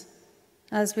us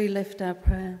as we lift our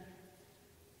prayer.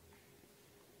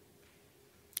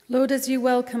 Lord, as you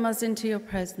welcome us into your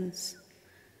presence,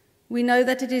 we know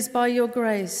that it is by your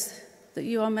grace that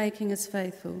you are making us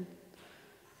faithful.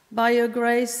 By your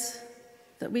grace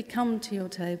that we come to your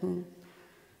table.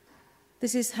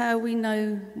 This is how we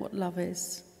know what love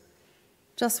is.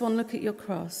 Just one look at your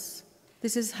cross.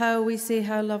 This is how we see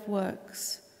how love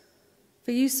works. For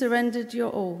you surrendered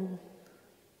your all.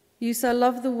 You so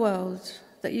loved the world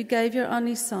that you gave your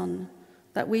only Son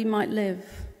that we might live.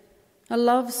 A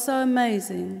love so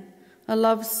amazing, a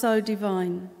love so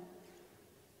divine.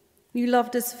 You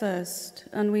loved us first,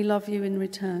 and we love you in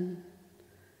return.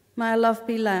 May our love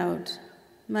be loud.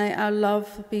 May our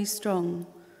love be strong.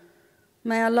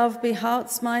 May our love be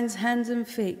hearts, minds, hands, and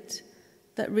feet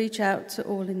that reach out to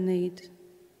all in need.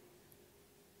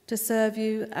 To serve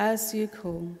you as you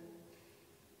call,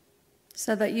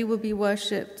 so that you will be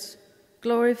worshipped,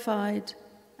 glorified,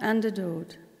 and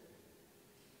adored.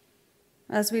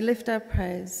 As we lift our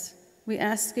prayers, we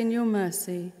ask in your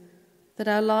mercy that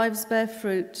our lives bear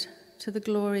fruit to the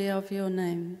glory of your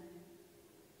name.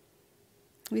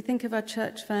 We think of our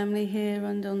church family here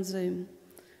and on Zoom,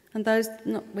 and those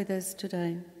not with us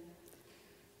today.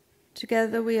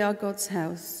 Together we are God's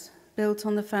house, built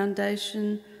on the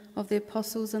foundation of the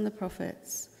apostles and the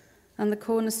prophets, and the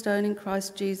cornerstone in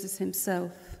Christ Jesus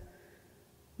himself.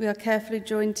 We are carefully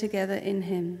joined together in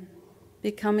him,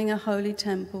 becoming a holy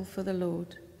temple for the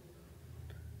Lord.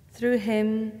 Through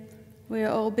him, we are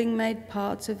all being made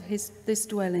part of this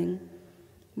dwelling,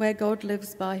 where God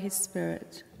lives by his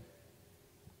Spirit.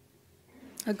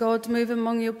 O God, move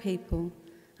among your people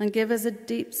and give us a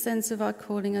deep sense of our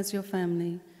calling as your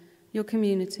family, your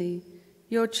community,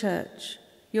 your church,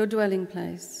 your dwelling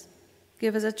place.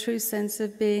 Give us a true sense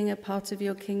of being a part of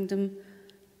your kingdom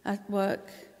at work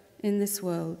in this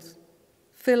world.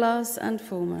 Fill us and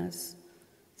form us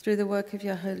through the work of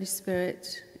your Holy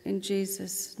Spirit. In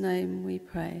Jesus' name we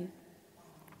pray.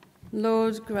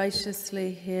 Lord,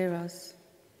 graciously hear us.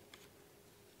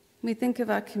 We think of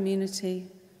our community,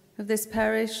 of this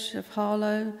parish of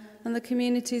Harlow, and the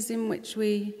communities in which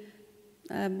we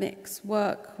mix,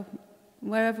 work,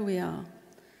 wherever we are.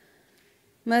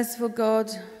 Merciful God,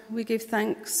 we give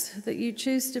thanks that you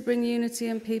choose to bring unity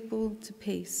and people to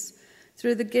peace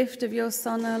through the gift of your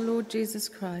Son, our Lord Jesus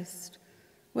Christ.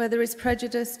 Where there is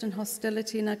prejudice and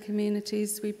hostility in our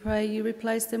communities, we pray you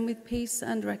replace them with peace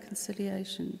and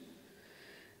reconciliation.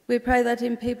 We pray that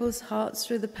in people's hearts,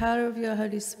 through the power of your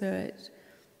Holy Spirit,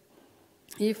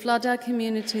 you flood our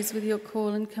communities with your call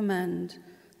and command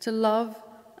to love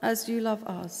as you love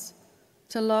us,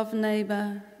 to love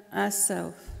neighbour as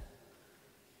self.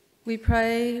 We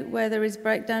pray where there is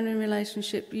breakdown in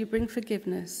relationship, you bring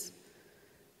forgiveness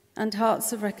and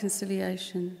hearts of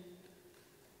reconciliation.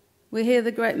 We hear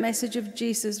the great message of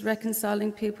Jesus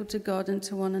reconciling people to God and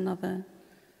to one another.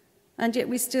 And yet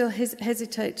we still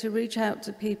hesitate to reach out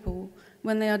to people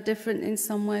when they are different in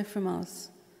some way from us.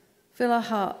 Fill our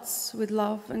hearts with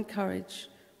love and courage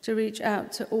to reach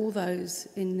out to all those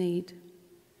in need.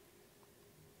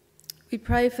 We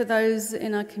pray for those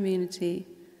in our community,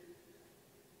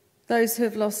 those who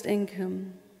have lost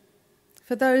income,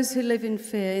 for those who live in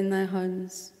fear in their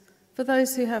homes, for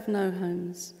those who have no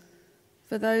homes,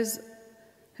 for those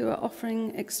who are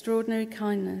offering extraordinary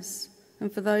kindness,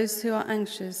 and for those who are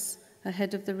anxious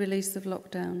ahead of the release of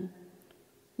lockdown.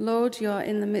 Lord, you are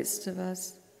in the midst of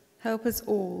us. Help us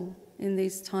all in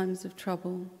these times of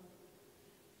trouble.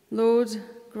 Lord,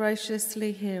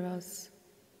 graciously hear us.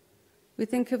 We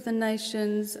think of the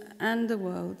nations and the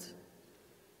world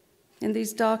in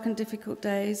these dark and difficult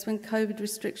days when COVID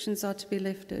restrictions are to be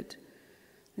lifted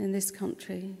in this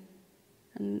country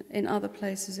and in other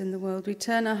places in the world. We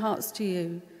turn our hearts to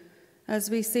you as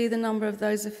we see the number of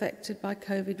those affected by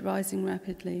COVID rising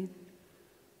rapidly.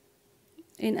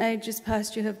 In ages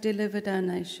past, you have delivered our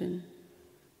nation.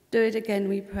 Do it again,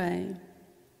 we pray.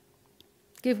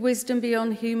 Give wisdom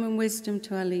beyond human wisdom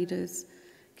to our leaders.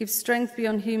 Give strength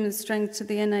beyond human strength to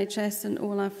the NHS and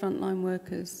all our frontline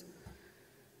workers.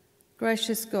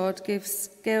 Gracious God, give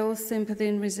skill, sympathy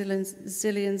and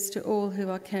resilience to all who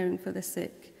are caring for the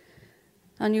sick,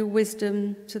 and your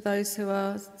wisdom to those who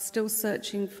are still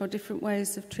searching for different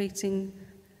ways of treating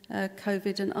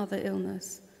COVID and other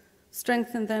illness.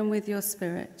 Strengthen them with your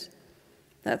Spirit,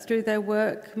 that through their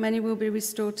work many will be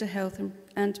restored to health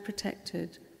and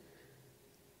protected.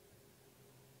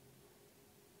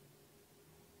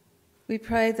 We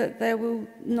pray that there will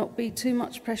not be too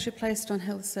much pressure placed on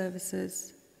health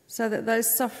services, so that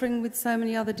those suffering with so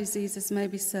many other diseases may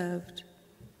be served.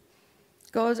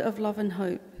 God of love and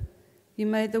hope, you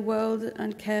made the world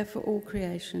and care for all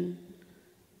creation.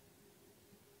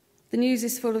 The news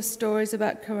is full of stories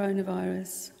about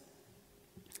coronavirus.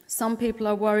 Some people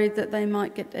are worried that they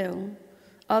might get ill.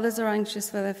 Others are anxious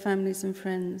for their families and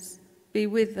friends. Be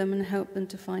with them and help them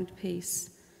to find peace.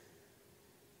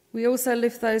 We also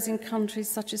lift those in countries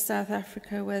such as South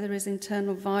Africa, where there is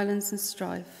internal violence and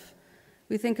strife.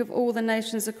 We think of all the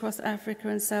nations across Africa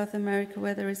and South America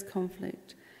where there is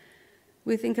conflict.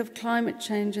 We think of climate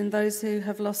change and those who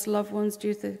have lost loved ones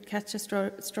due to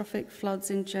catastrophic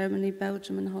floods in Germany,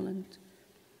 Belgium and Holland.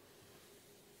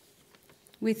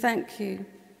 We thank you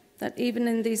that even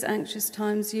in these anxious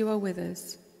times you are with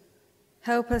us.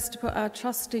 Help us to put our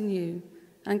trust in you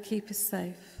and keep us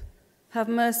safe. Have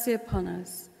mercy upon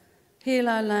us. Heal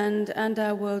our land and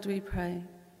our world, we pray.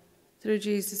 Through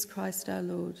Jesus Christ our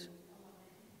Lord.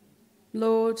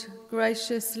 Lord,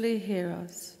 graciously hear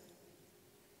us.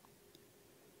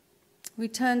 We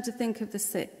turn to think of the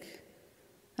sick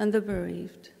and the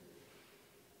bereaved.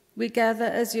 We gather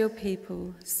as your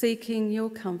people, seeking your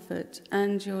comfort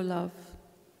and your love.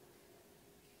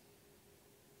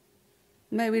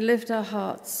 May we lift our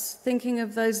hearts, thinking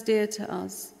of those dear to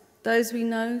us, those we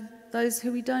know, those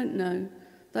who we don't know,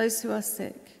 those who are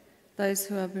sick, those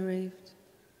who are bereaved.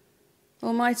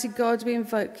 Almighty God, we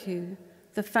invoke you,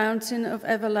 the fountain of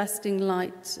everlasting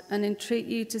light, and entreat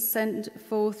you to send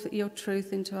forth your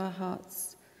truth into our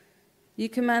hearts. You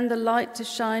command the light to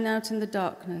shine out in the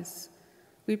darkness.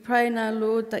 We pray now,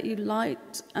 Lord, that your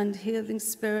light and healing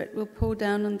spirit will pour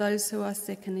down on those who are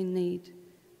sick and in need.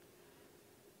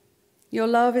 Your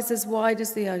love is as wide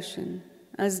as the ocean,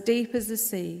 as deep as the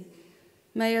sea.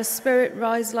 May your spirit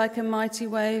rise like a mighty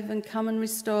wave and come and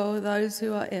restore those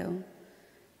who are ill.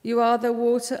 You are the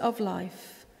water of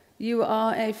life. You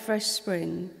are a fresh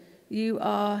spring. You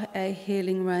are a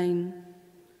healing rain.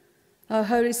 O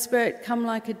Holy Spirit, come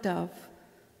like a dove.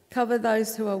 Cover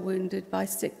those who are wounded by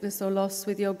sickness or loss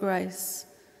with your grace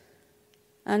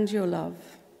and your love.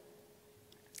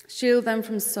 Shield them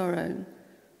from sorrow.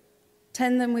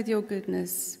 Tend them with your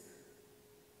goodness.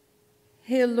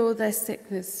 Heal, Lord, their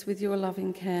sickness with your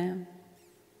loving care.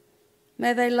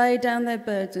 May they lay down their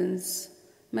burdens.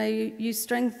 May your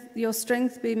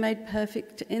strength be made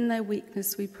perfect in their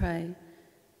weakness, we pray.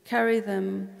 Carry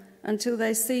them until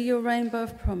they see your rainbow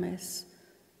of promise,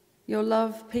 your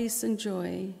love, peace and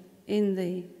joy in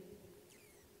thee.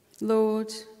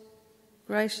 Lord,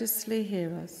 graciously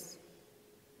hear us.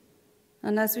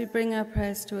 And as we bring our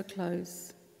prayers to a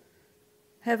close,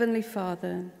 Heavenly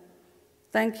Father,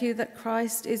 thank you that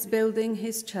Christ is building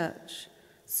his church,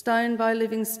 stone by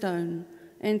living stone,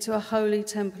 into a holy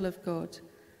temple of God,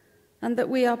 and that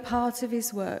we are part of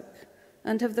his work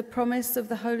and have the promise of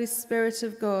the Holy Spirit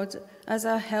of God as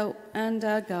our help and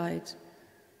our guide.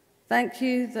 Thank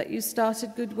you that you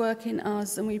started good work in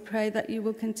us, and we pray that you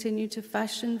will continue to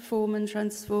fashion, form and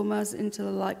transform us into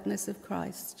the likeness of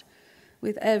Christ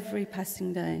with every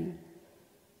passing day.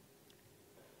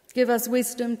 Give us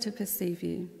wisdom to perceive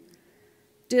you,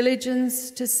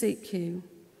 diligence to seek you,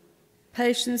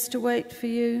 patience to wait for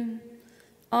you,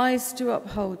 eyes to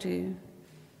uphold you,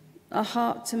 a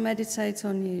heart to meditate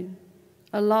on you,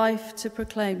 a life to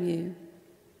proclaim you.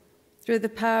 Through the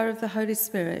power of the Holy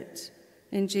Spirit,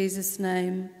 in Jesus'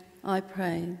 name I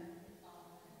pray.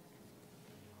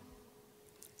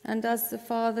 And as the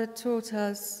Father taught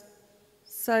us,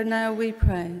 so now we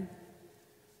pray.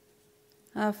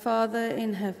 Our Father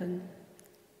in heaven,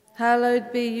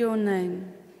 hallowed be your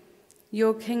name.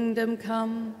 Your kingdom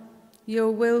come,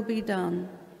 your will be done,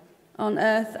 on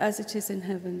earth as it is in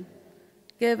heaven.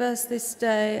 Give us this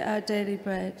day our daily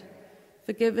bread.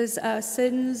 Forgive us our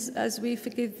sins as we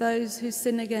forgive those who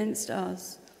sin against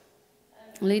us.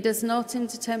 Lead us not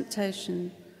into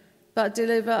temptation, but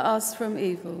deliver us from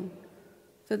evil.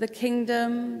 For the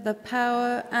kingdom, the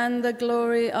power, and the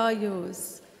glory are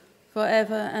yours,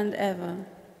 forever and ever.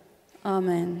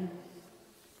 Amen.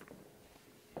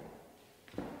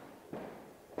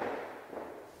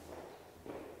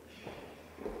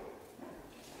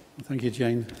 Thank you,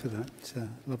 Jane, for that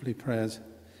lovely prayers.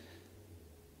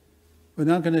 We're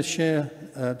now going to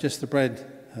share just the bread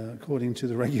according to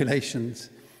the regulations.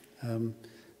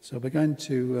 So we're going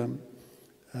to,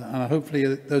 and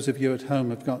hopefully those of you at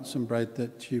home have got some bread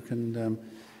that you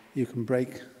can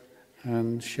break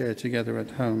and share together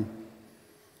at home.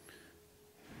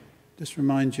 Just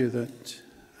remind you that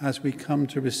as we come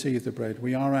to receive the bread,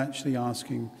 we are actually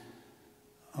asking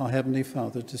our Heavenly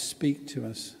Father to speak to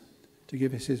us, to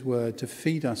give us his word, to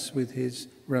feed us with his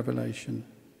revelation.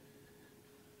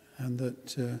 And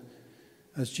that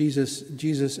as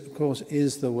Jesus, of course,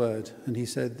 is the word, and he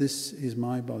said, "This is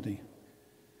my body."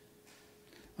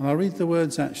 And I'll read the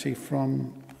words actually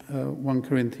from 1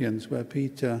 Corinthians, where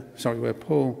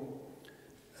Paul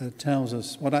tells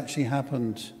us what actually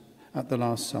happened at the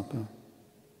Last Supper.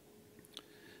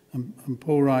 And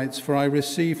Paul writes, "For I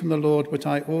received from the Lord what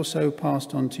I also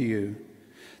passed on to you.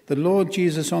 The Lord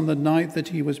Jesus, on the night that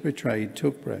he was betrayed,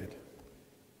 took bread.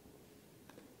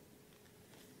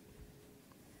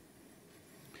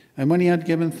 And when he had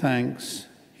given thanks,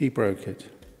 he broke it.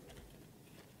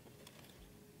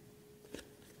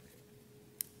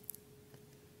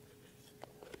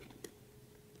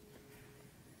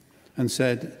 And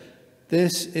said,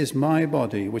 'This is my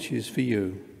body, which is for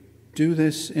you. Do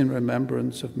this in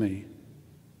remembrance of me.'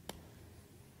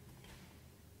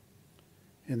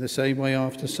 In the same way,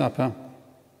 after supper,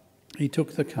 he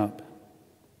took the cup,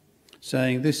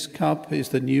 saying, 'This cup is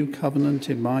the new covenant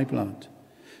in my blood.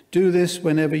 Do this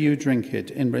whenever you drink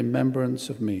it in remembrance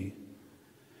of me.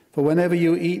 For whenever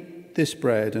you eat this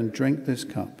bread and drink this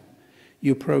cup,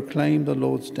 you proclaim the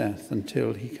Lord's death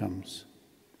until he comes.'"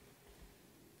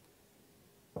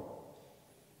 Do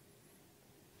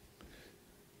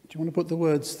you want to put the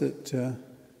words that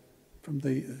from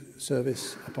the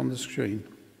service up on the screen?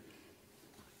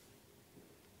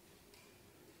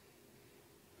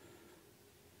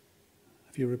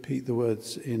 If you repeat the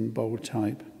words in bold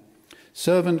type.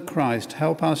 "Servant Christ,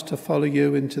 help us to follow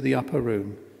you into the upper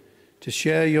room, to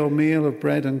share your meal of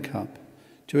bread and cup,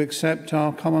 to accept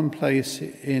our common place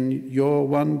in your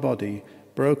one body,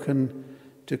 broken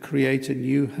to create a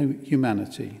new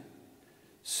humanity.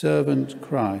 Servant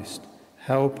Christ,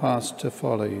 help us to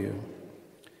follow you.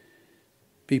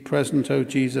 Be present, O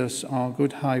Jesus, our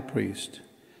good high priest,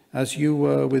 as you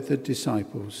were with the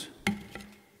disciples.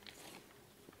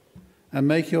 And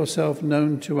make yourself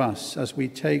known to us as we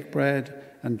take bread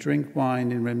and drink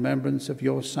wine in remembrance of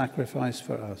your sacrifice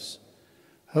for us.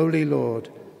 Holy Lord,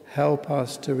 help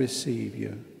us to receive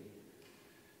you.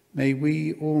 May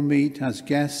we all meet as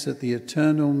guests at the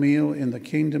eternal meal in the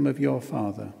kingdom of your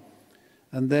Father,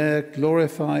 and there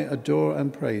glorify, adore,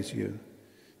 and praise you,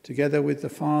 together with the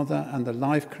Father and the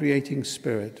life-creating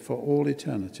Spirit for all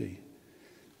eternity.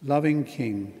 Loving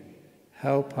King,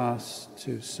 help us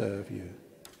to serve you."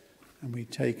 And we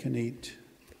take and eat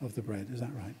of the bread. Is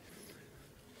that right?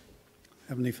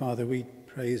 Heavenly Father, we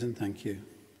praise and thank you.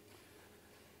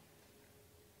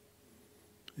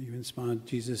 You inspired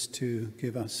Jesus to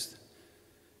give us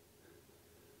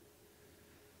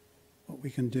what we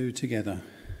can do together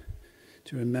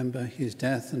to remember his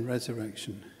death and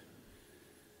resurrection,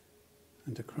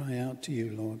 and to cry out to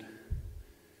you, Lord,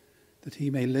 that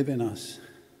he may live in us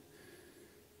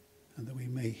and that we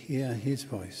may hear his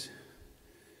voice.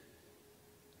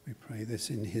 We pray this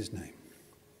in his name.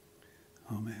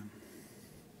 Amen.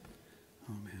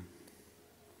 Amen.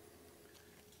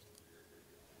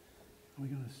 Are we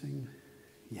going to sing?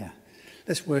 Yeah.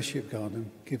 Let's worship God and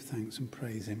give thanks and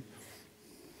praise him.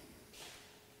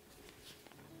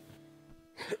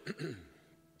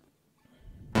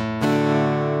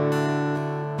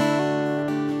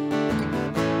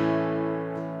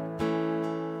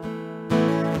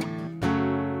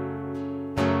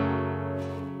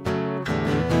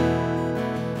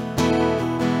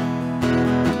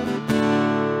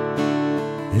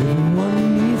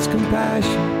 Everyone needs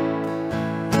compassion,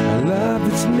 a love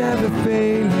that's never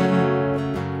failing.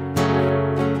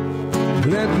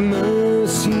 Let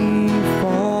mercy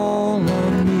fall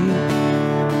on me.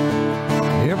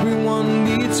 Everyone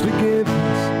needs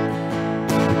forgiveness,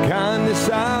 the kindness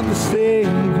of the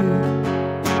Savior,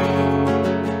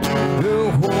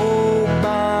 the hope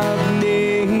I've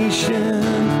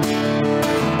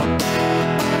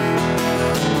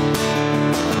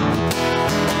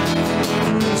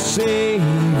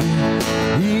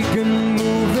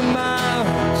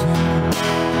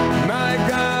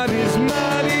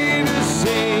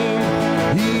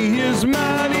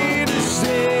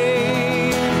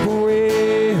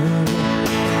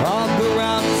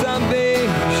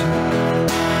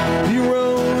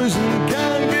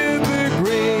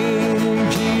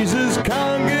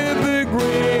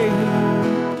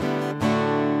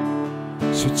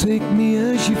take me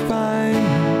as you find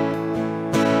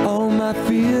all my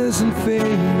fears and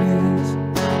failures.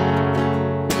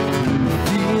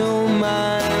 Feel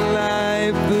my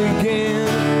life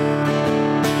again.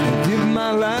 Give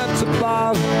my life to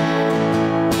follow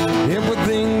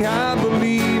everything I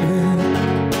believe in.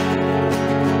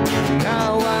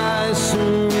 Now I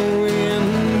surrender.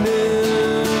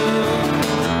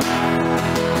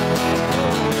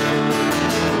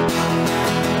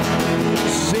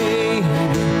 Savior,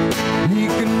 He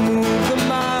can move the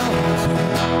mountain.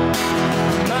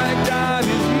 My God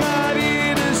is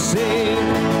mighty to save.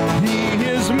 He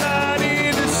is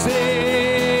mighty to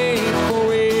save.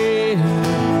 Forever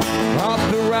off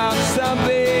the rock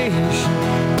salvation,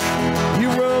 He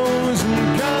rose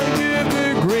and conquered the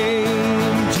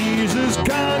grave. Jesus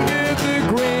conquered the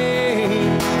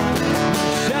grave.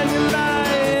 Shine your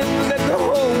light, let the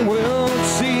whole world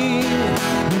see.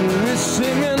 We're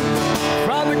singing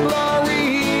from the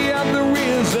glory of the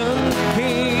risen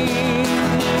King.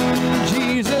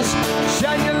 Jesus,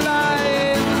 shine your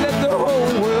light, let the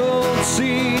whole world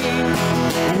see.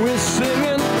 We're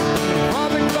singing from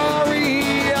the glory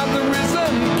of the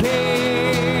risen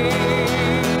King.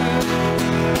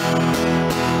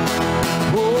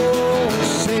 Oh,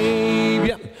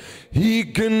 Savior, He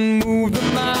can move the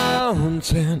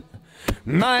mountain.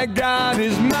 My God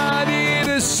is mighty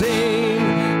to save.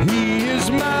 He is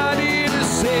mighty to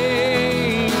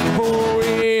save.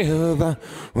 Forever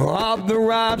of the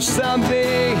rock of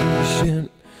salvation,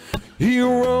 He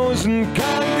rose and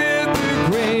conquered the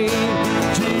grave.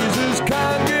 Jesus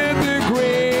conquered the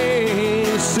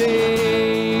grave.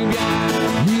 Savior,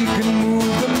 He can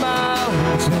move the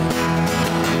mountain.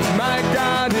 My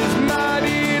God is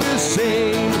mighty to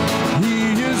save.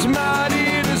 He is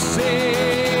mighty to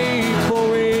save.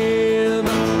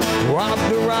 Forever of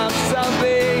the rock of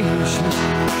salvation,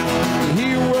 He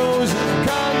rose and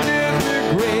conquered the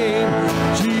grave.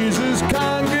 Jesus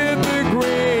conquered the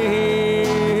grave.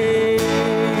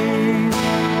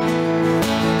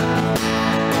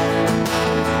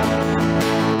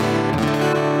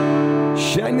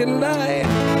 Shine your light,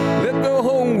 let the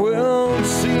whole world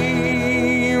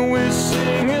see. We're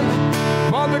singing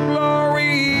for the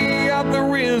glory of the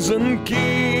risen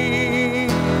King.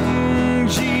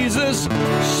 Jesus,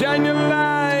 shine your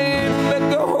light, let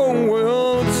the whole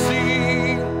world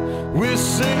see. We're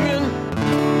singing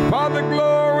for the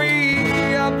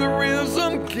glory of the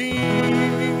risen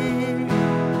King.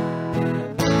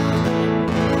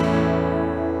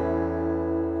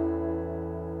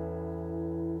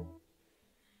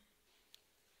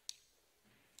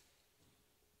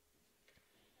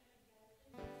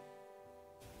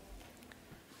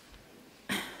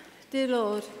 Dear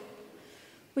Lord,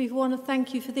 we want to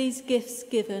thank You for these gifts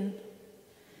given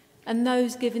and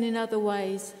those given in other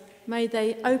ways. May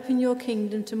they open Your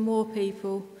kingdom to more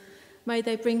people. May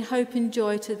they bring hope and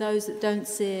joy to those that don't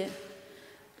see it.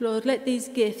 Lord, let these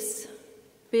gifts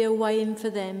be a way in for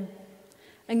them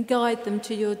and guide them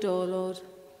to Your door, Lord,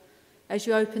 as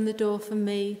You open the door for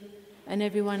me and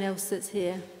everyone else that's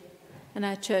here and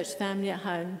our church family at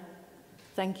home.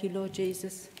 Thank You, Lord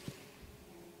Jesus.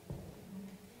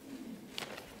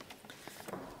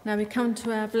 Now we come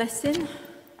to our blessing.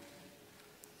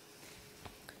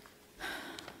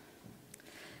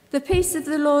 The peace of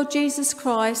the Lord Jesus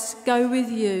Christ go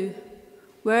with you,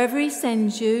 wherever He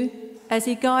sends you, as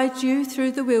He guides you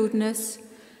through the wilderness,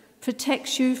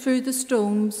 protects you through the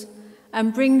storms,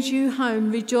 and brings you home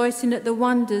rejoicing at the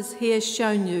wonders He has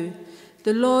shown you.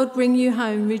 The Lord bring you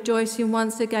home rejoicing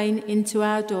once again into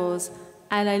our doors.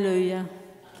 Alleluia.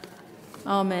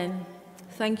 Amen.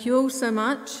 Thank you all so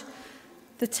much.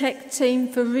 The tech team,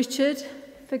 for Richard,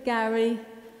 for Gary,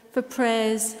 for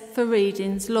prayers, for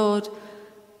readings. Lord,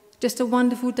 just a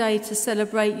wonderful day to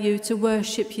celebrate You, to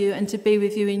worship You and to be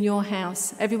with You in Your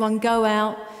house. Everyone go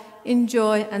out,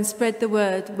 enjoy and spread the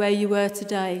word where you were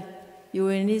today. You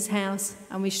were in His house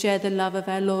and we share the love of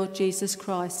our Lord Jesus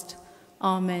Christ.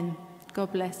 Amen.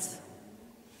 God bless.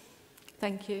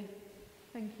 Thank you.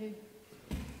 Thank you.